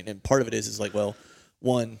see, right? And part of it is like, well,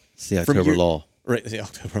 one, it's the October law, right? The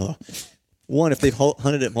October law. One, if they've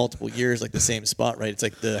hunted it multiple years, like the same spot, right? It's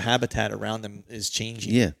like the habitat around them is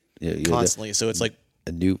changing, constantly. So it's like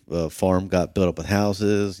a new farm got built up with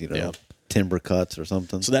houses, timber cuts or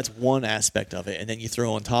something. So that's one aspect of it. And then you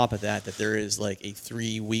throw on top of that there is like a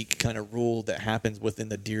 3-week kind of rule that happens within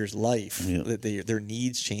the deer's life, that their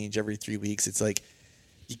needs change every 3 weeks. It's like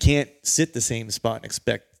you can't sit the same spot and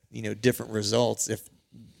expect, different results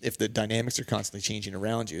if the dynamics are constantly changing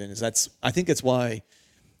around you. And I think that's why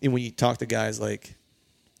when you talk to guys like,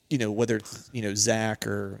 whether it's, Zach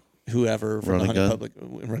or whoever from the Hunting Public,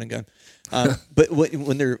 Run and Gun. But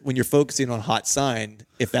when you're focusing on hot sign,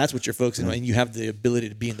 if that's what you're focusing on and you have the ability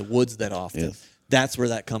to be in the woods that often, that's where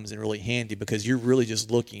that comes in really handy, because you're really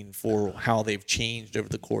just looking for how they've changed over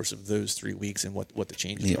the course of those 3 weeks and what the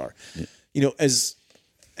changes are.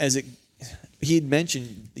 He had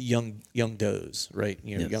mentioned the young does, right?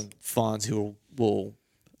 Young fawns who will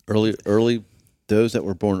early those that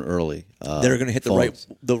were born early. They're going to hit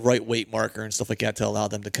the right weight marker and stuff like that to allow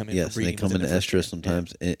them to come in. Yes, for breeding. They come into estrus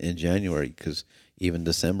sometimes in January, because even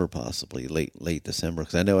December, possibly late December.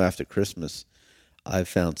 Because I know after Christmas, I've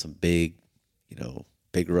found some big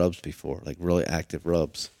rubs before, like really active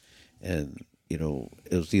rubs, and it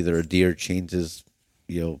was either a deer changes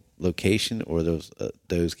location, or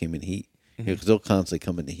those came in heat, because they'll constantly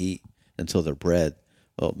come into heat until they're bred.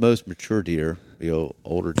 Well, most mature deer,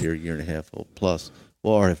 older deer, 1.5 years old plus,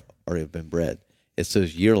 will already have been bred. It's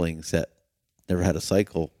those yearlings that never had a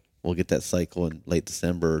cycle. We'll get that cycle in late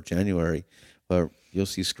December or January, where you'll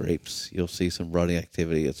see scrapes, you'll see some rutting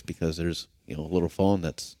activity. It's because there's a little fawn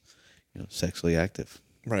that's sexually active.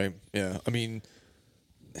 Right. Yeah. I mean,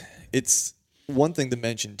 it's one thing to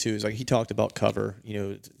mention too is like he talked about cover,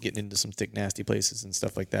 getting into some thick, nasty places and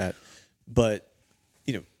stuff like that. But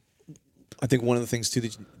I think one of the things too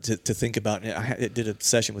to think about, and I did a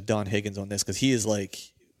session with Don Higgins on this, because he's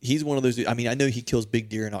one of those. I mean, I know he kills big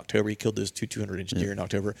deer in October. He killed those 200-inch deer in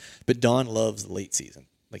October, but Don loves the late season.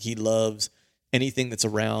 Like he loves anything that's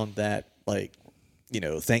around that, like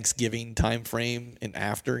Thanksgiving time frame and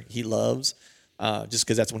after. He loves just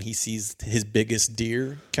because that's when he sees his biggest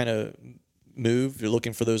deer kind of move. You're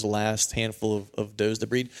looking for those last handful of does to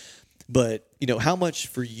breed. But how much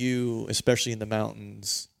for you, especially in the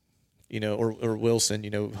mountains, or Wilson,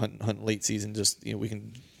 hunting late season, just, we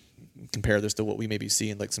can compare this to what we maybe see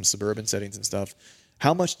in like some suburban settings and stuff.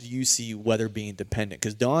 How much do you see weather being dependent?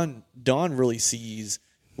 Because Don really sees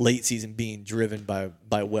late season being driven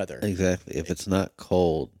by weather. Exactly. If it's not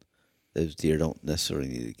cold, those deer don't necessarily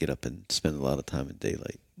need to get up and spend a lot of time in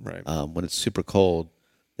daylight. Right. When it's super cold,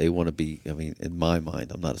 they want to be, in my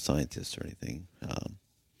mind, I'm not a scientist or anything,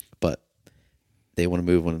 but they want to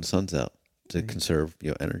move when the sun's out to conserve,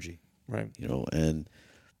 energy. Right. And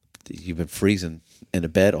you've been freezing in a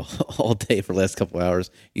bed all day for the last couple of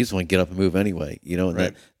hours. You just want to get up and move anyway, and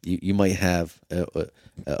that you might have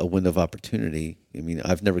a window of opportunity. I mean,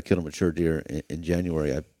 I've never killed a mature deer in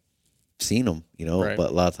January. I've seen them, but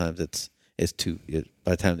a lot of times it's too.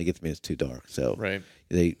 By the time they get to me, it's too dark. So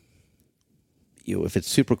they, if it's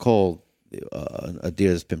super cold, a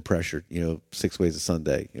deer that's been pressured, 6 ways of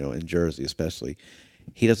Sunday, in Jersey especially,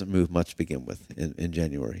 he doesn't move much to begin with in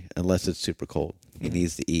January unless it's super cold. He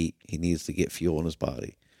needs to eat. He needs to get fuel in his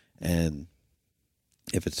body. And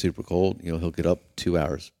if it's super cold, he'll get up 2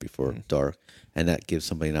 hours before dark, and that gives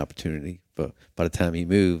somebody an opportunity. But by the time he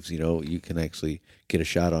moves, you can actually get a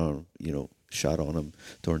shot on him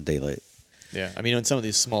during daylight. Yeah. I mean, on some of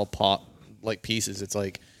these small like pieces, it's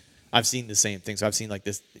like I've seen the same thing. So I've seen like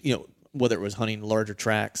this, whether it was hunting larger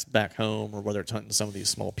tracks back home or whether it's hunting some of these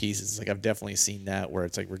small pieces, it's like I've definitely seen that where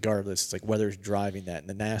it's like regardless, it's like weather's driving that, and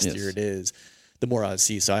the nastier it is, the more I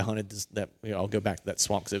see. So I hunted that. I'll go back to that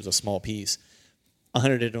swamp because it was a small piece. I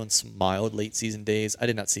hunted it on some mild late season days. I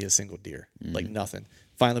did not see a single deer, like nothing.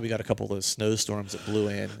 Finally, we got a couple of those snowstorms that blew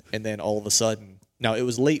in, and then all of a sudden, now it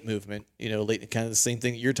was late movement. Late, kind of the same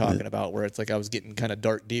thing that you're talking about, where it's like I was getting kind of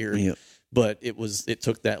dark deer, but it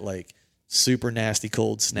took that like super nasty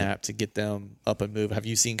cold snap to get them up and move. Have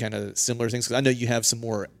you seen kind of similar things? Because I know you have some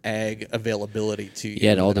more ag availability to you.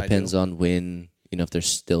 Yeah, it all depends on when, if there's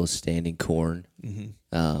still standing corn.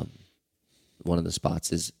 One of the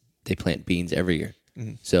spots is they plant beans every year.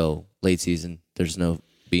 So late season, there's no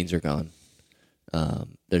beans are gone.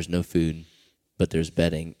 There's no food, but there's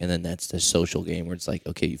bedding. And then that's the social game where it's like,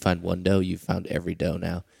 okay, you find one doe, you found every doe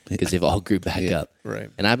now because they've all grew back up. Right.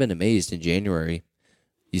 And I've been amazed in January.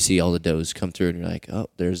 You see all the does come through, and you're like, oh,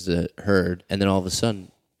 there's the herd. And then all of a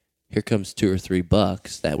sudden, here comes 2 or 3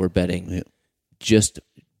 bucks that were bedding just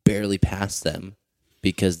barely past them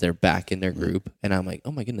because they're back in their group. And I'm like,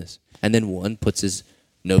 oh, my goodness. And then one puts his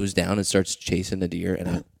nose down and starts chasing the deer.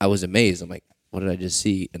 And I was amazed. I'm like, what did I just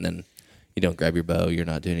see? And then you don't grab your bow. You're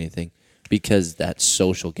not doing anything because that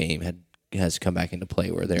social game had has come back into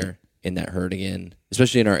play where they're in that herd again,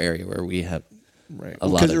 especially in our area where we have a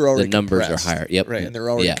lot of the numbers are higher. Yep. Right, and they're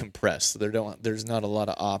already compressed, so there's not a lot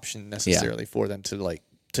of option necessarily for them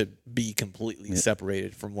to be completely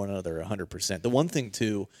separated from one another 100%. The one thing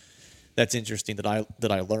too that's interesting that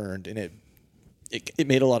I learned, and it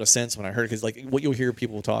made a lot of sense when I heard it, because like what you'll hear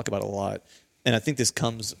people talk about a lot, and I think this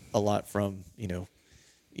comes a lot from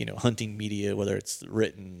hunting media, whether it's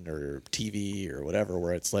written or TV or whatever,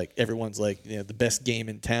 where it's like everyone's like, the best game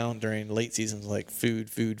in town during late seasons like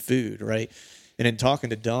food, right? And in talking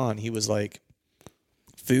to Don, he was like,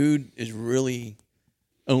 food is really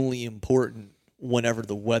only important whenever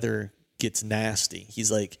the weather gets nasty.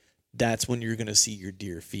 He's like, that's when you're going to see your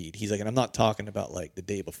deer feed. He's like, and I'm not talking about like the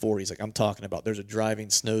day before. He's like, I'm talking about there's a driving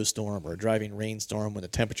snowstorm or a driving rainstorm when the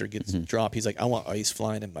temperature gets dropped. He's like, I want ice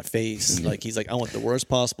flying in my face. Like, he's like, I want the worst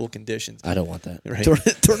possible conditions. I don't want that. Right?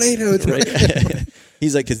 Tornado. Right?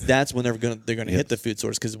 He's like, because that's when they're going to hit the food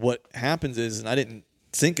source. Because what happens is, and I didn't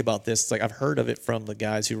think about this, it's like I've heard of it from the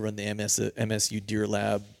guys who run the MSU Deer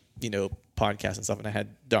Lab, podcast and stuff. And I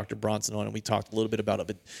had Dr. Bronson on, and we talked a little bit about it.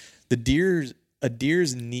 But a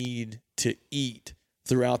deer's need to eat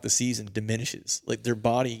throughout the season diminishes. Like, their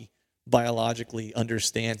body biologically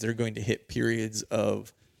understands they're going to hit periods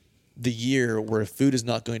of the year where food is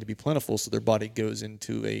not going to be plentiful, so their body goes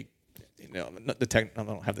into a, I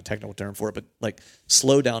don't have the technical term for it, but like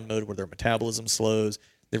slow down mode where their metabolism slows.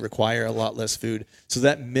 They require a lot less food. So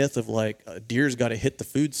that myth of like a deer's got to hit the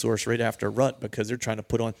food source right after a rut because they're trying to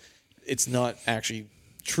put on, it's not actually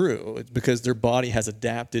true. It's because their body has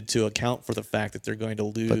adapted to account for the fact that they're going to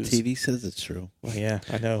lose. But TV says it's true. Well, yeah,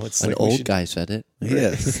 I know. It's an like old guy said it.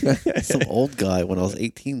 Yes. Some old guy when I was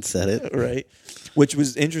 18 said it. Right. Which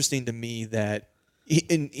was interesting to me that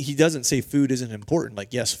he doesn't say food isn't important.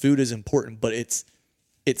 Like, yes, food is important, but it's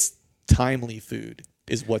timely food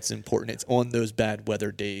is what's important. It's on those bad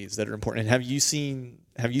weather days that are important. And have you seen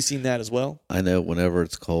that as well? I know whenever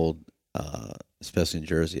it's cold, especially in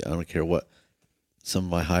Jersey, I don't care what, some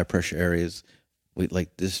of my high pressure areas,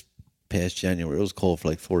 like this past January, it was cold for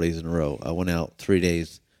like 4 days in a row. I went out 3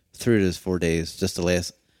 days, 3 of those 4 days, just the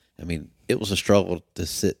last, it was a struggle to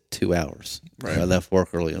sit 2 hours. Right. I left work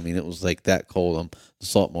early. It was like that cold on the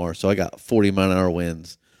Salt Marsh. So I got 40-mile-an-hour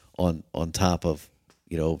winds on top of,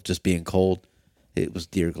 just being cold. It was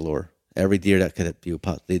deer galore. Every deer that could be,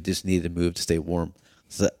 they just needed to move to stay warm.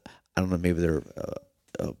 So I don't know, maybe they're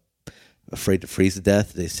afraid to freeze to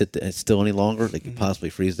death. They sit still any longer, they could possibly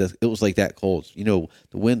freeze to death. It was like that cold. The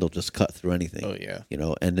wind will just cut through anything. Oh yeah.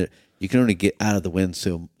 And you can only get out of the wind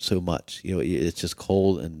so much. It's just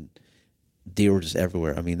cold, and deer were just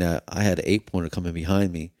everywhere. I had an 8-pointer coming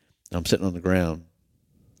behind me, and I'm sitting on the ground,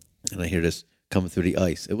 and I hear this coming through the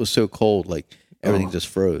ice. It was so cold, like everything just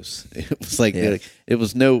froze. It was like, it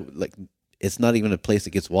was no, like, it's not even a place that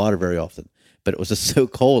gets water very often. But it was just so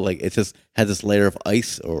cold, like it just had this layer of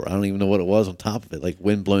ice, or I don't even know what it was on top of it, like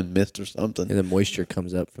wind-blown mist or something. And the moisture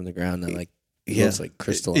comes up from the ground and looks like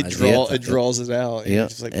crystallized. It draws it out. Yeah,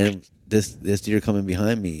 just like, and this deer coming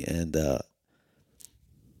behind me, and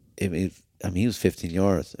he was 15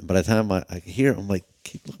 yards. And by the time I could hear him, I'm like,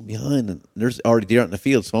 keep looking behind, and there's already deer out in the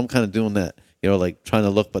field, so I'm kind of doing that, like trying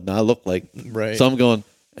to look but not look like. Right. So I'm going,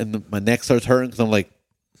 and my neck starts hurting because I'm like,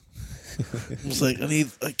 I was like,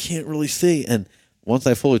 I can't really see. And once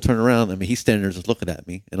I fully turn around, he's standing there just looking at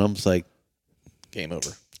me, and I'm just like, game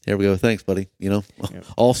over. Here we go. Thanks, buddy.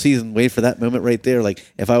 All season, wait for that moment right there. Like,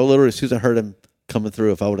 if I would literally, as soon as I heard him coming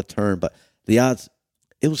through, if I would have turned, but the odds,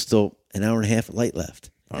 it was still an hour and a half of light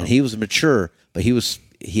left. Oh. And he was mature, but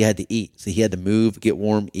he had to eat. So he had to move, get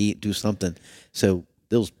warm, eat, do something. So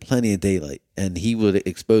there was plenty of daylight, and he would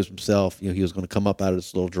expose himself. He was going to come up out of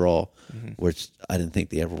this little draw, which I didn't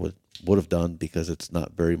think they ever would have done, because it's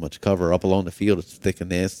not very much cover up along the field. It's thick and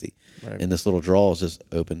nasty, and this little draw is just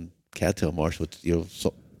open cattail marsh with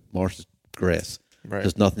marsh grass. Right.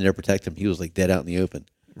 There's nothing there to protect him. He was like dead out in the open.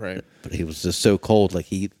 Right. But he was just so cold, like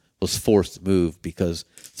he was forced to move because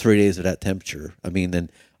 3 days of that temperature. Then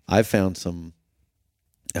I found some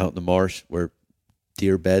out in the marsh where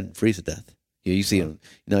deer bed and freeze to death. You see them.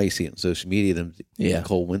 You see it on social media. Them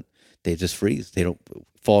cold wind, they just freeze. They don't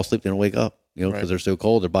fall asleep. They don't wake up. Because they're so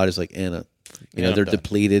cold, their body's like, they're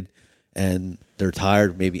depleted, and they're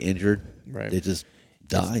tired, maybe injured. Right. They just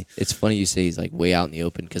die. It's funny you say he's like way out in the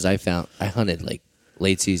open, because I hunted like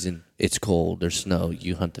late season. It's cold. There's snow.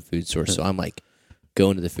 You hunt the food source. So I'm like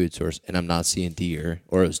going to the food source, and I'm not seeing deer,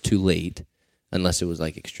 or it was too late, unless it was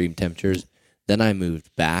like extreme temperatures. Then I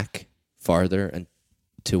moved back farther and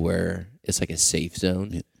to where it's like a safe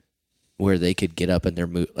zone. Where they could get up and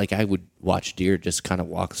they're like I would watch deer just kind of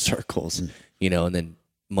walk circles, and then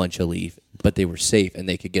munch a leaf, but they were safe and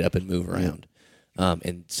they could get up and move around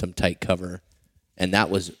in some tight cover. And that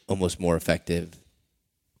was almost more effective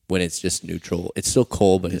when it's just neutral. It's still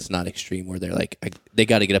cold, but it's not extreme where they're like, they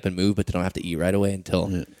got to get up and move, but they don't have to eat right away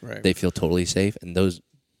until they feel totally safe. And those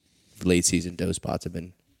late season doe spots have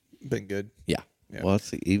been good. Yeah. Well,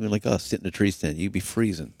 it's even like us sitting in a tree stand, you'd be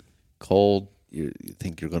freezing, cold. You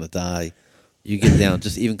think you're going to die. You get down,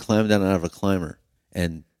 just even climb down out of a climber,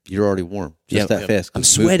 and you're already warm. Just that fast. I'm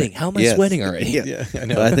sweating. How am I sweating already? Yeah, I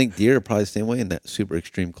know. But I think deer are probably the same way in that super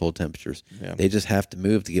extreme cold temperatures. Yeah. They just have to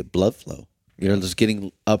move to get blood flow. You know, just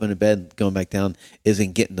getting up in bed, going back down,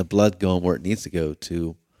 isn't getting the blood going where it needs to go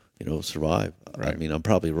to, survive. Right. I mean, I'm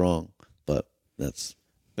probably wrong, but that's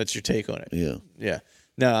your take on it. Yeah. Yeah.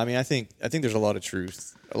 No, I mean, I think there's a lot of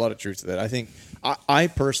truth to that. I think I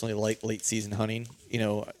personally like late season hunting.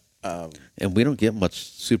 And we don't get much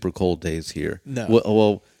super cold days here.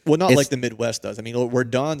 No. Well, not like the Midwest does. I mean, where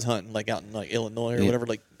Don's hunting, like out in like Illinois or whatever,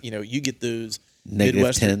 like you get those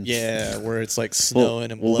 -10s. Yeah, where it's like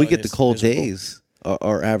snowing and blowing. Well, we get the cold days.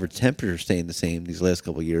 Our average temperature staying the same these last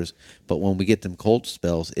couple of years, but when we get them cold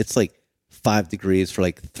spells, it's like 5 degrees for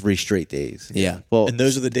like 3 straight days. Yeah. Well, and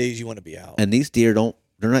those are the days you want to be out. And these deer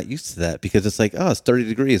they're not used to that because it's like, it's 30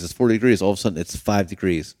 degrees, it's 40 degrees. All of a sudden, it's 5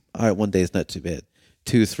 degrees. All right, one day is not too bad.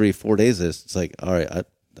 2, 3, 4 days is, it's like, all right,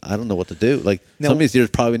 I don't know what to do. Like, some of these deer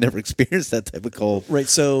probably never experienced that type of cold. Right.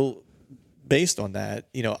 So, based on that,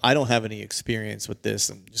 I don't have any experience with this.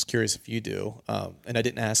 I'm just curious if you do. And I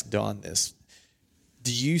didn't ask Don this.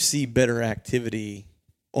 Do you see better activity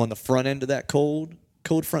on the front end of that cold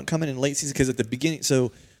front coming in late season? Because at the beginning, I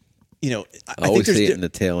always think see it in the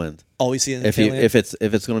tail end. Always see it in the tail end? If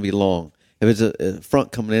it's going to be long. If it's a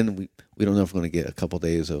front coming in, we don't know if we're going to get a couple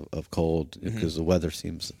days of cold because the weather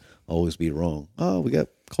seems to always be wrong. Oh, we got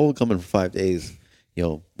cold coming for 5 days.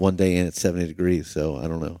 One day in it's 70 degrees, so I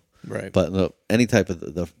don't know. Right. But any type of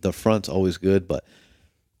the front's always good, but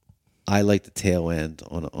I like the tail end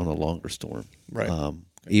on a longer storm. Right.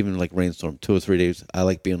 Even like rainstorm, 2 or 3 days, I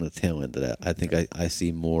like being on the tail end of that. I think I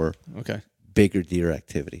see more bigger deer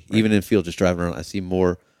activity. Right. Even in field, just driving around, I see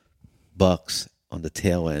more bucks on the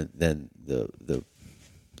tail end than the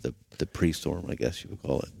pre-storm, I guess you would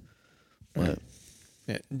call it. Right.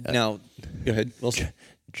 Yeah. Now, go ahead, Wilson.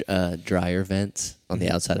 Dryer vents on the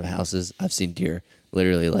outside of houses. I've seen deer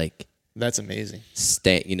literally like. That's amazing.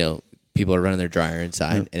 People are running their dryer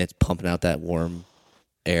inside and it's pumping out that warm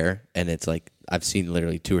air, and it's like I've seen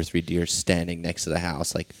literally 2 or 3 deer standing next to the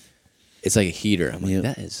house, like it's like a heater. I'm like,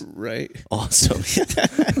 that is awesome.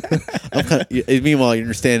 Meanwhile,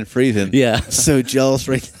 you're standing freezing. Yeah, so jealous,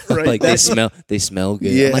 right? Like they smell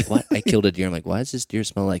good. Yeah. I'm like, what? I killed a deer. I'm like, why does this deer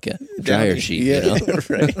smell like a dryer sheet? Yeah.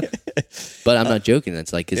 Right. But I'm not joking.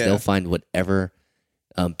 It's like because they'll find whatever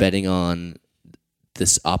bedding on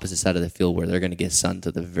this opposite side of the field where they're going to get sun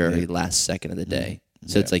to the very last second of the day.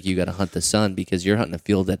 So it's like you got to hunt the sun because you're hunting a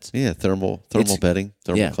field that's thermal bedding,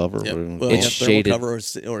 thermal cover. Yep. Well, it's shaded cover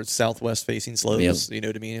or southwest facing slopes. Yep. You know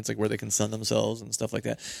what I mean? It's like where they can sun themselves and stuff like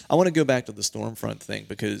that. I want to go back to the storm front thing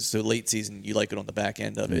because so late season you like it on the back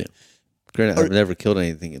end of it. Granted, I've never killed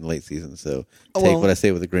anything in late season, so take what I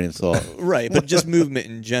say with a grain of salt. Right, but just movement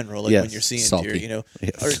in general, like when you're seeing deer,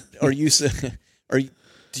 Yes.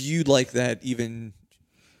 Do you like that even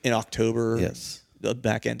in October? Yes. The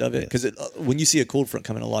back end of it, because when you see a cold front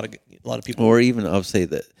coming, a lot of people, or even I'll say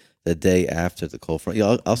that the day after the cold front,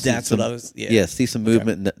 I'll see that's some, what I was, see some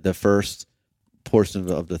movement in the first portion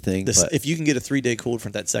of the thing. But if you can get a 3-day cold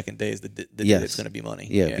front, that second day is the day it's going to be money.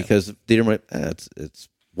 Yeah, because deer might it's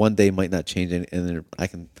one day might not change, and then I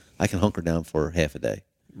can hunker down for half a day,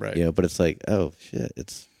 right? But it's like, oh shit,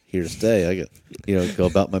 it's here to stay. I get go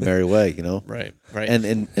about my merry way, Right.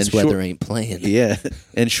 And weather ain't playing. Yeah,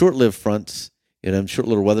 and short-lived fronts. Short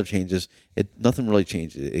little weather changes. Nothing really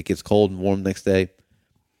changes. It gets cold and warm the next day.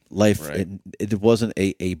 Life, it wasn't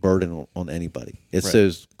a burden on anybody. It's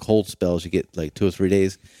those cold spells you get like 2 or 3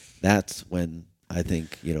 days. That's when I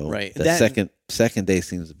think the second day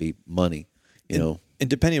seems to be money. And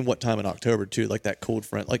depending on what time in October too, like that cold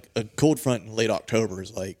front, like a cold front in late October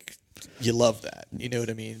is like you love that. You know what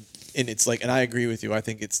I mean? And it's like, and I agree with you. I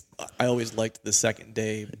think I always liked the second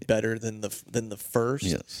day better than the first.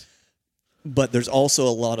 Yes. But there's also a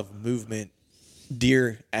lot of movement.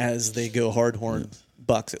 Deer, as they go hardhorn,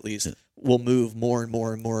 bucks at least, will move more and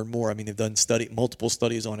more and more and more. I mean, they've done multiple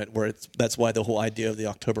studies on it where that's why the whole idea of the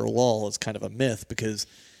October lull is kind of a myth, because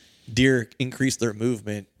deer increase their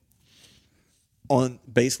movement on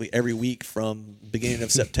basically every week from beginning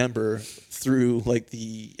of September through like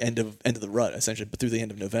the end of the rut, essentially, but through the end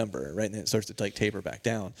of November, right? And then it starts to like taper back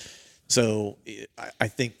down. So I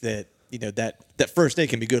think that that first day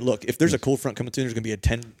can be good. Look, if there's a cold front coming through, there's going to be a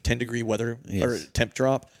 10 degree weather or temp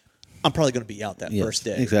drop. I'm probably going to be out that first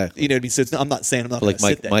day. Exactly. You know what I mean? So I'm not saying I'm not going to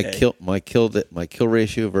sit that day. My kill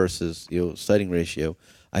ratio versus sighting ratio,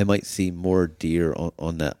 I might see more deer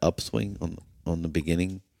on that upswing on the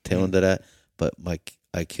beginning tail end of that, but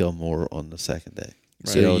I kill more on the second day.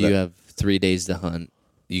 Right. So you have 3 days to hunt.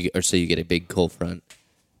 You get a big cold front.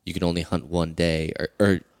 You can only hunt one day.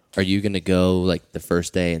 Or are you going to go like the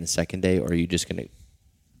first day and the second day, or are you just going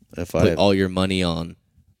to put all your money on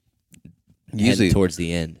usually towards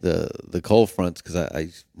the end? The cold fronts,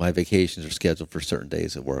 because my vacations are scheduled for certain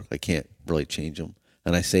days at work. I can't really change them,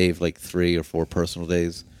 and I save like 3 or 4 personal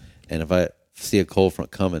days. And if I see a cold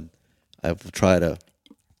front coming, I will try to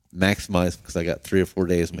maximize, because I got 3 or 4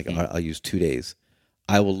 days. I'm like, I'll use 2 days.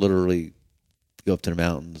 I will literally go up to the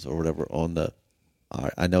mountains or whatever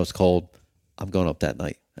I know it's cold. I'm going up that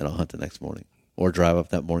night, and I'll hunt the next morning, or drive up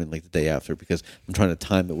that morning like the day after, because I'm trying to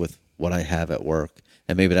time it with what I have at work.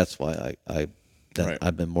 And maybe that's why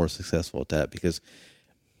I've been more successful at that, because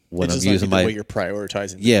when I'm using the way you're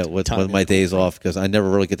prioritizing. With my days off, because I never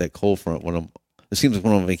really get that cold front it seems like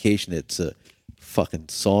when I'm on vacation, it's a fucking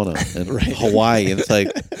sauna in Hawaii, and it's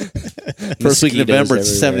like first week of November,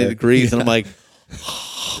 it's 70 degrees, and I'm like,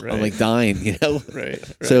 I'm like dying, Right.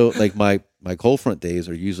 So like my cold front days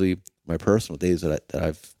are usually my personal days that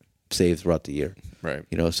I've saved throughout the year. Right.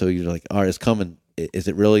 So you're like, all right, it's coming. Is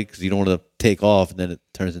it really? Because you don't want to take off and then it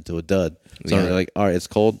turns into a dud. So you're like, all right, it's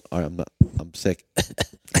cold. All right, I'm sick.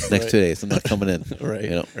 Next 2 days, I'm not coming in.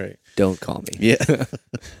 Right. Right. Don't call me. Yeah.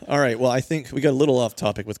 All right. Well, I think we got a little off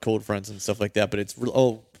topic with cold fronts and stuff like that, but it's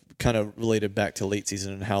all kind of related back to late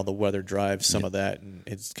season and how the weather drives some of that, and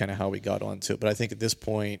it's kind of how we got onto it. But I think at this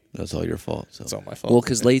point, that's all your fault. So. It's all my fault. Well,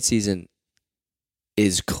 because late season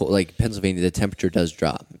is cold. Like Pennsylvania, the temperature does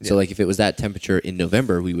drop. Yeah. So like if it was that temperature in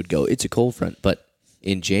November, we would go, it's a cold front. But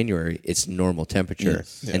in January, it's normal temperature.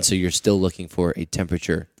 Yes. Yeah. And so you're still looking for a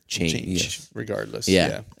temperature change. Regardless.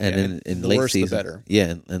 Yeah. And then in the late worse, season, the better.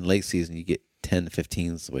 Yeah, in late season, you get 10 to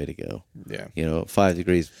 15 is the way to go. Yeah. 5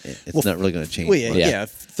 degrees, it's not really going to change. Well, yeah,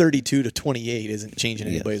 32 to 28 isn't changing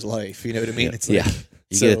anybody's life. You know what I mean? Yeah. It's like,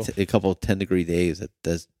 you get a couple 10-degree days, that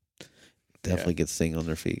does definitely get things on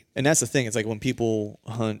their feet. And that's the thing. It's like when people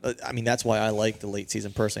hunt, I mean, that's why I like the late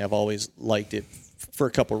season personally. I've always liked it for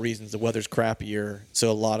a couple of reasons. The weather's crappier.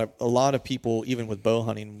 So a lot of people, even with bow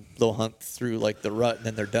hunting, they'll hunt through like the rut and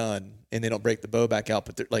then they're done and they don't break the bow back out.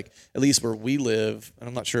 But they're like, at least where we live, and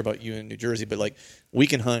I'm not sure about you in New Jersey, but like we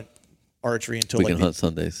can hunt archery until we can hunt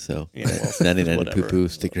Sundays. So 99 poo poo,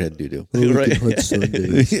 stick your head doo doo. Right. We can hunt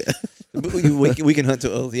Sundays. we can hunt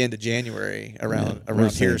till the end of January around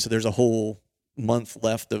here. So there's a whole month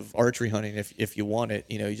left of archery hunting if you want it.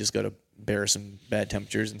 You just got to bear some bad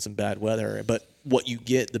temperatures and some bad weather. But what you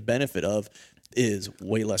get the benefit of is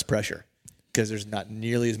way less pressure, because there's not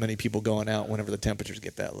nearly as many people going out whenever the temperatures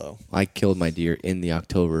get that low. I killed my deer in the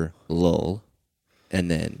October lull,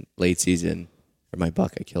 and then late season, or my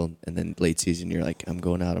buck I killed, and then late season you're like, I'm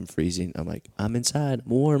going out, I'm freezing. I'm like, I'm inside, I'm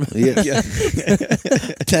warm. Yeah.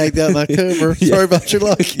 Tagged out in October. Sorry about your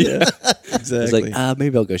luck. Yeah, exactly. It's like,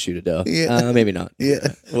 maybe I'll go shoot a doe. Maybe not. Yeah.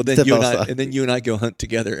 Well, then you and I go hunt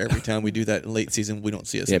together every time we do that in late season. We don't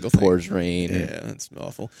see a single thing. It pours rain. Yeah, that's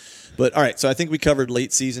awful. But all right, so I think we covered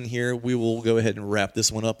late season here. We will go ahead and wrap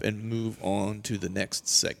this one up and move on to the next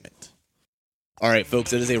segment. All right, folks,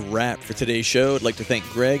 that is a wrap for today's show. I'd like to thank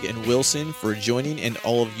Greg and Wilson for joining and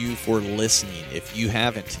all of you for listening. If you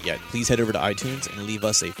haven't yet, please head over to iTunes and leave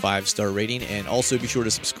us a 5-star rating. And also be sure to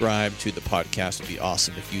subscribe to the podcast. It would be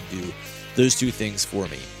awesome if you do those two things for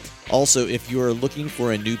me. Also, if you are looking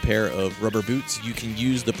for a new pair of rubber boots, you can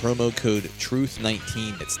use the promo code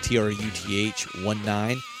TRUTH19. That's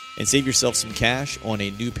TRUTH19. And save yourself some cash on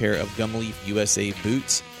a new pair of Gumleaf USA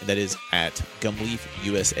boots, and that is at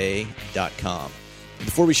gumleafusa.com.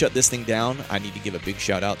 Before we shut this thing down, I need to give a big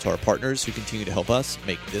shout out to our partners who continue to help us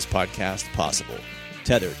make this podcast possible.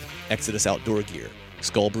 Tethered, Exodus Outdoor Gear,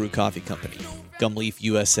 Skull Brew Coffee Company, Gumleaf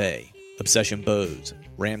USA, Obsession Bows,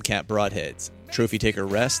 Ramcat Broadheads, Trophy Taker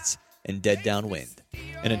Rests, and Dead Downwind.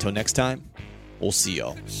 And until next time, we'll see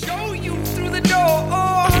y'all. Show you through the door.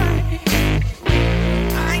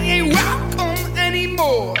 I ain't welcome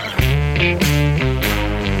anymore. A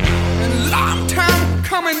long time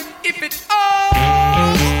coming, if it's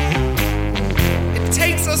all. It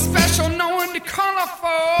takes a special knowing to color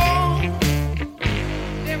for.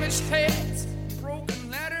 Damaged heads, broken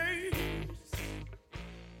letters.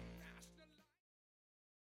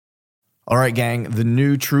 All right, gang, the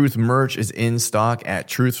new Truth merch is in stock at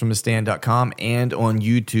truthfromthestand.com and on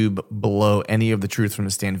YouTube below any of the Truth from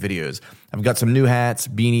the Stand videos. I've got some new hats,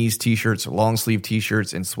 beanies, t-shirts, long sleeve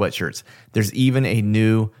t-shirts, and sweatshirts. There's even a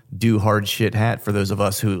new Do Hard Shit hat for those of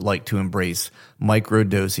us who like to embrace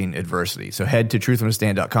micro-dosing adversity. So head to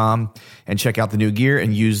truthfromthestand.com and check out the new gear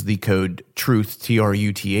and use the code TRUTH,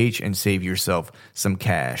 T-R-U-T-H, and save yourself some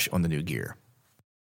cash on the new gear.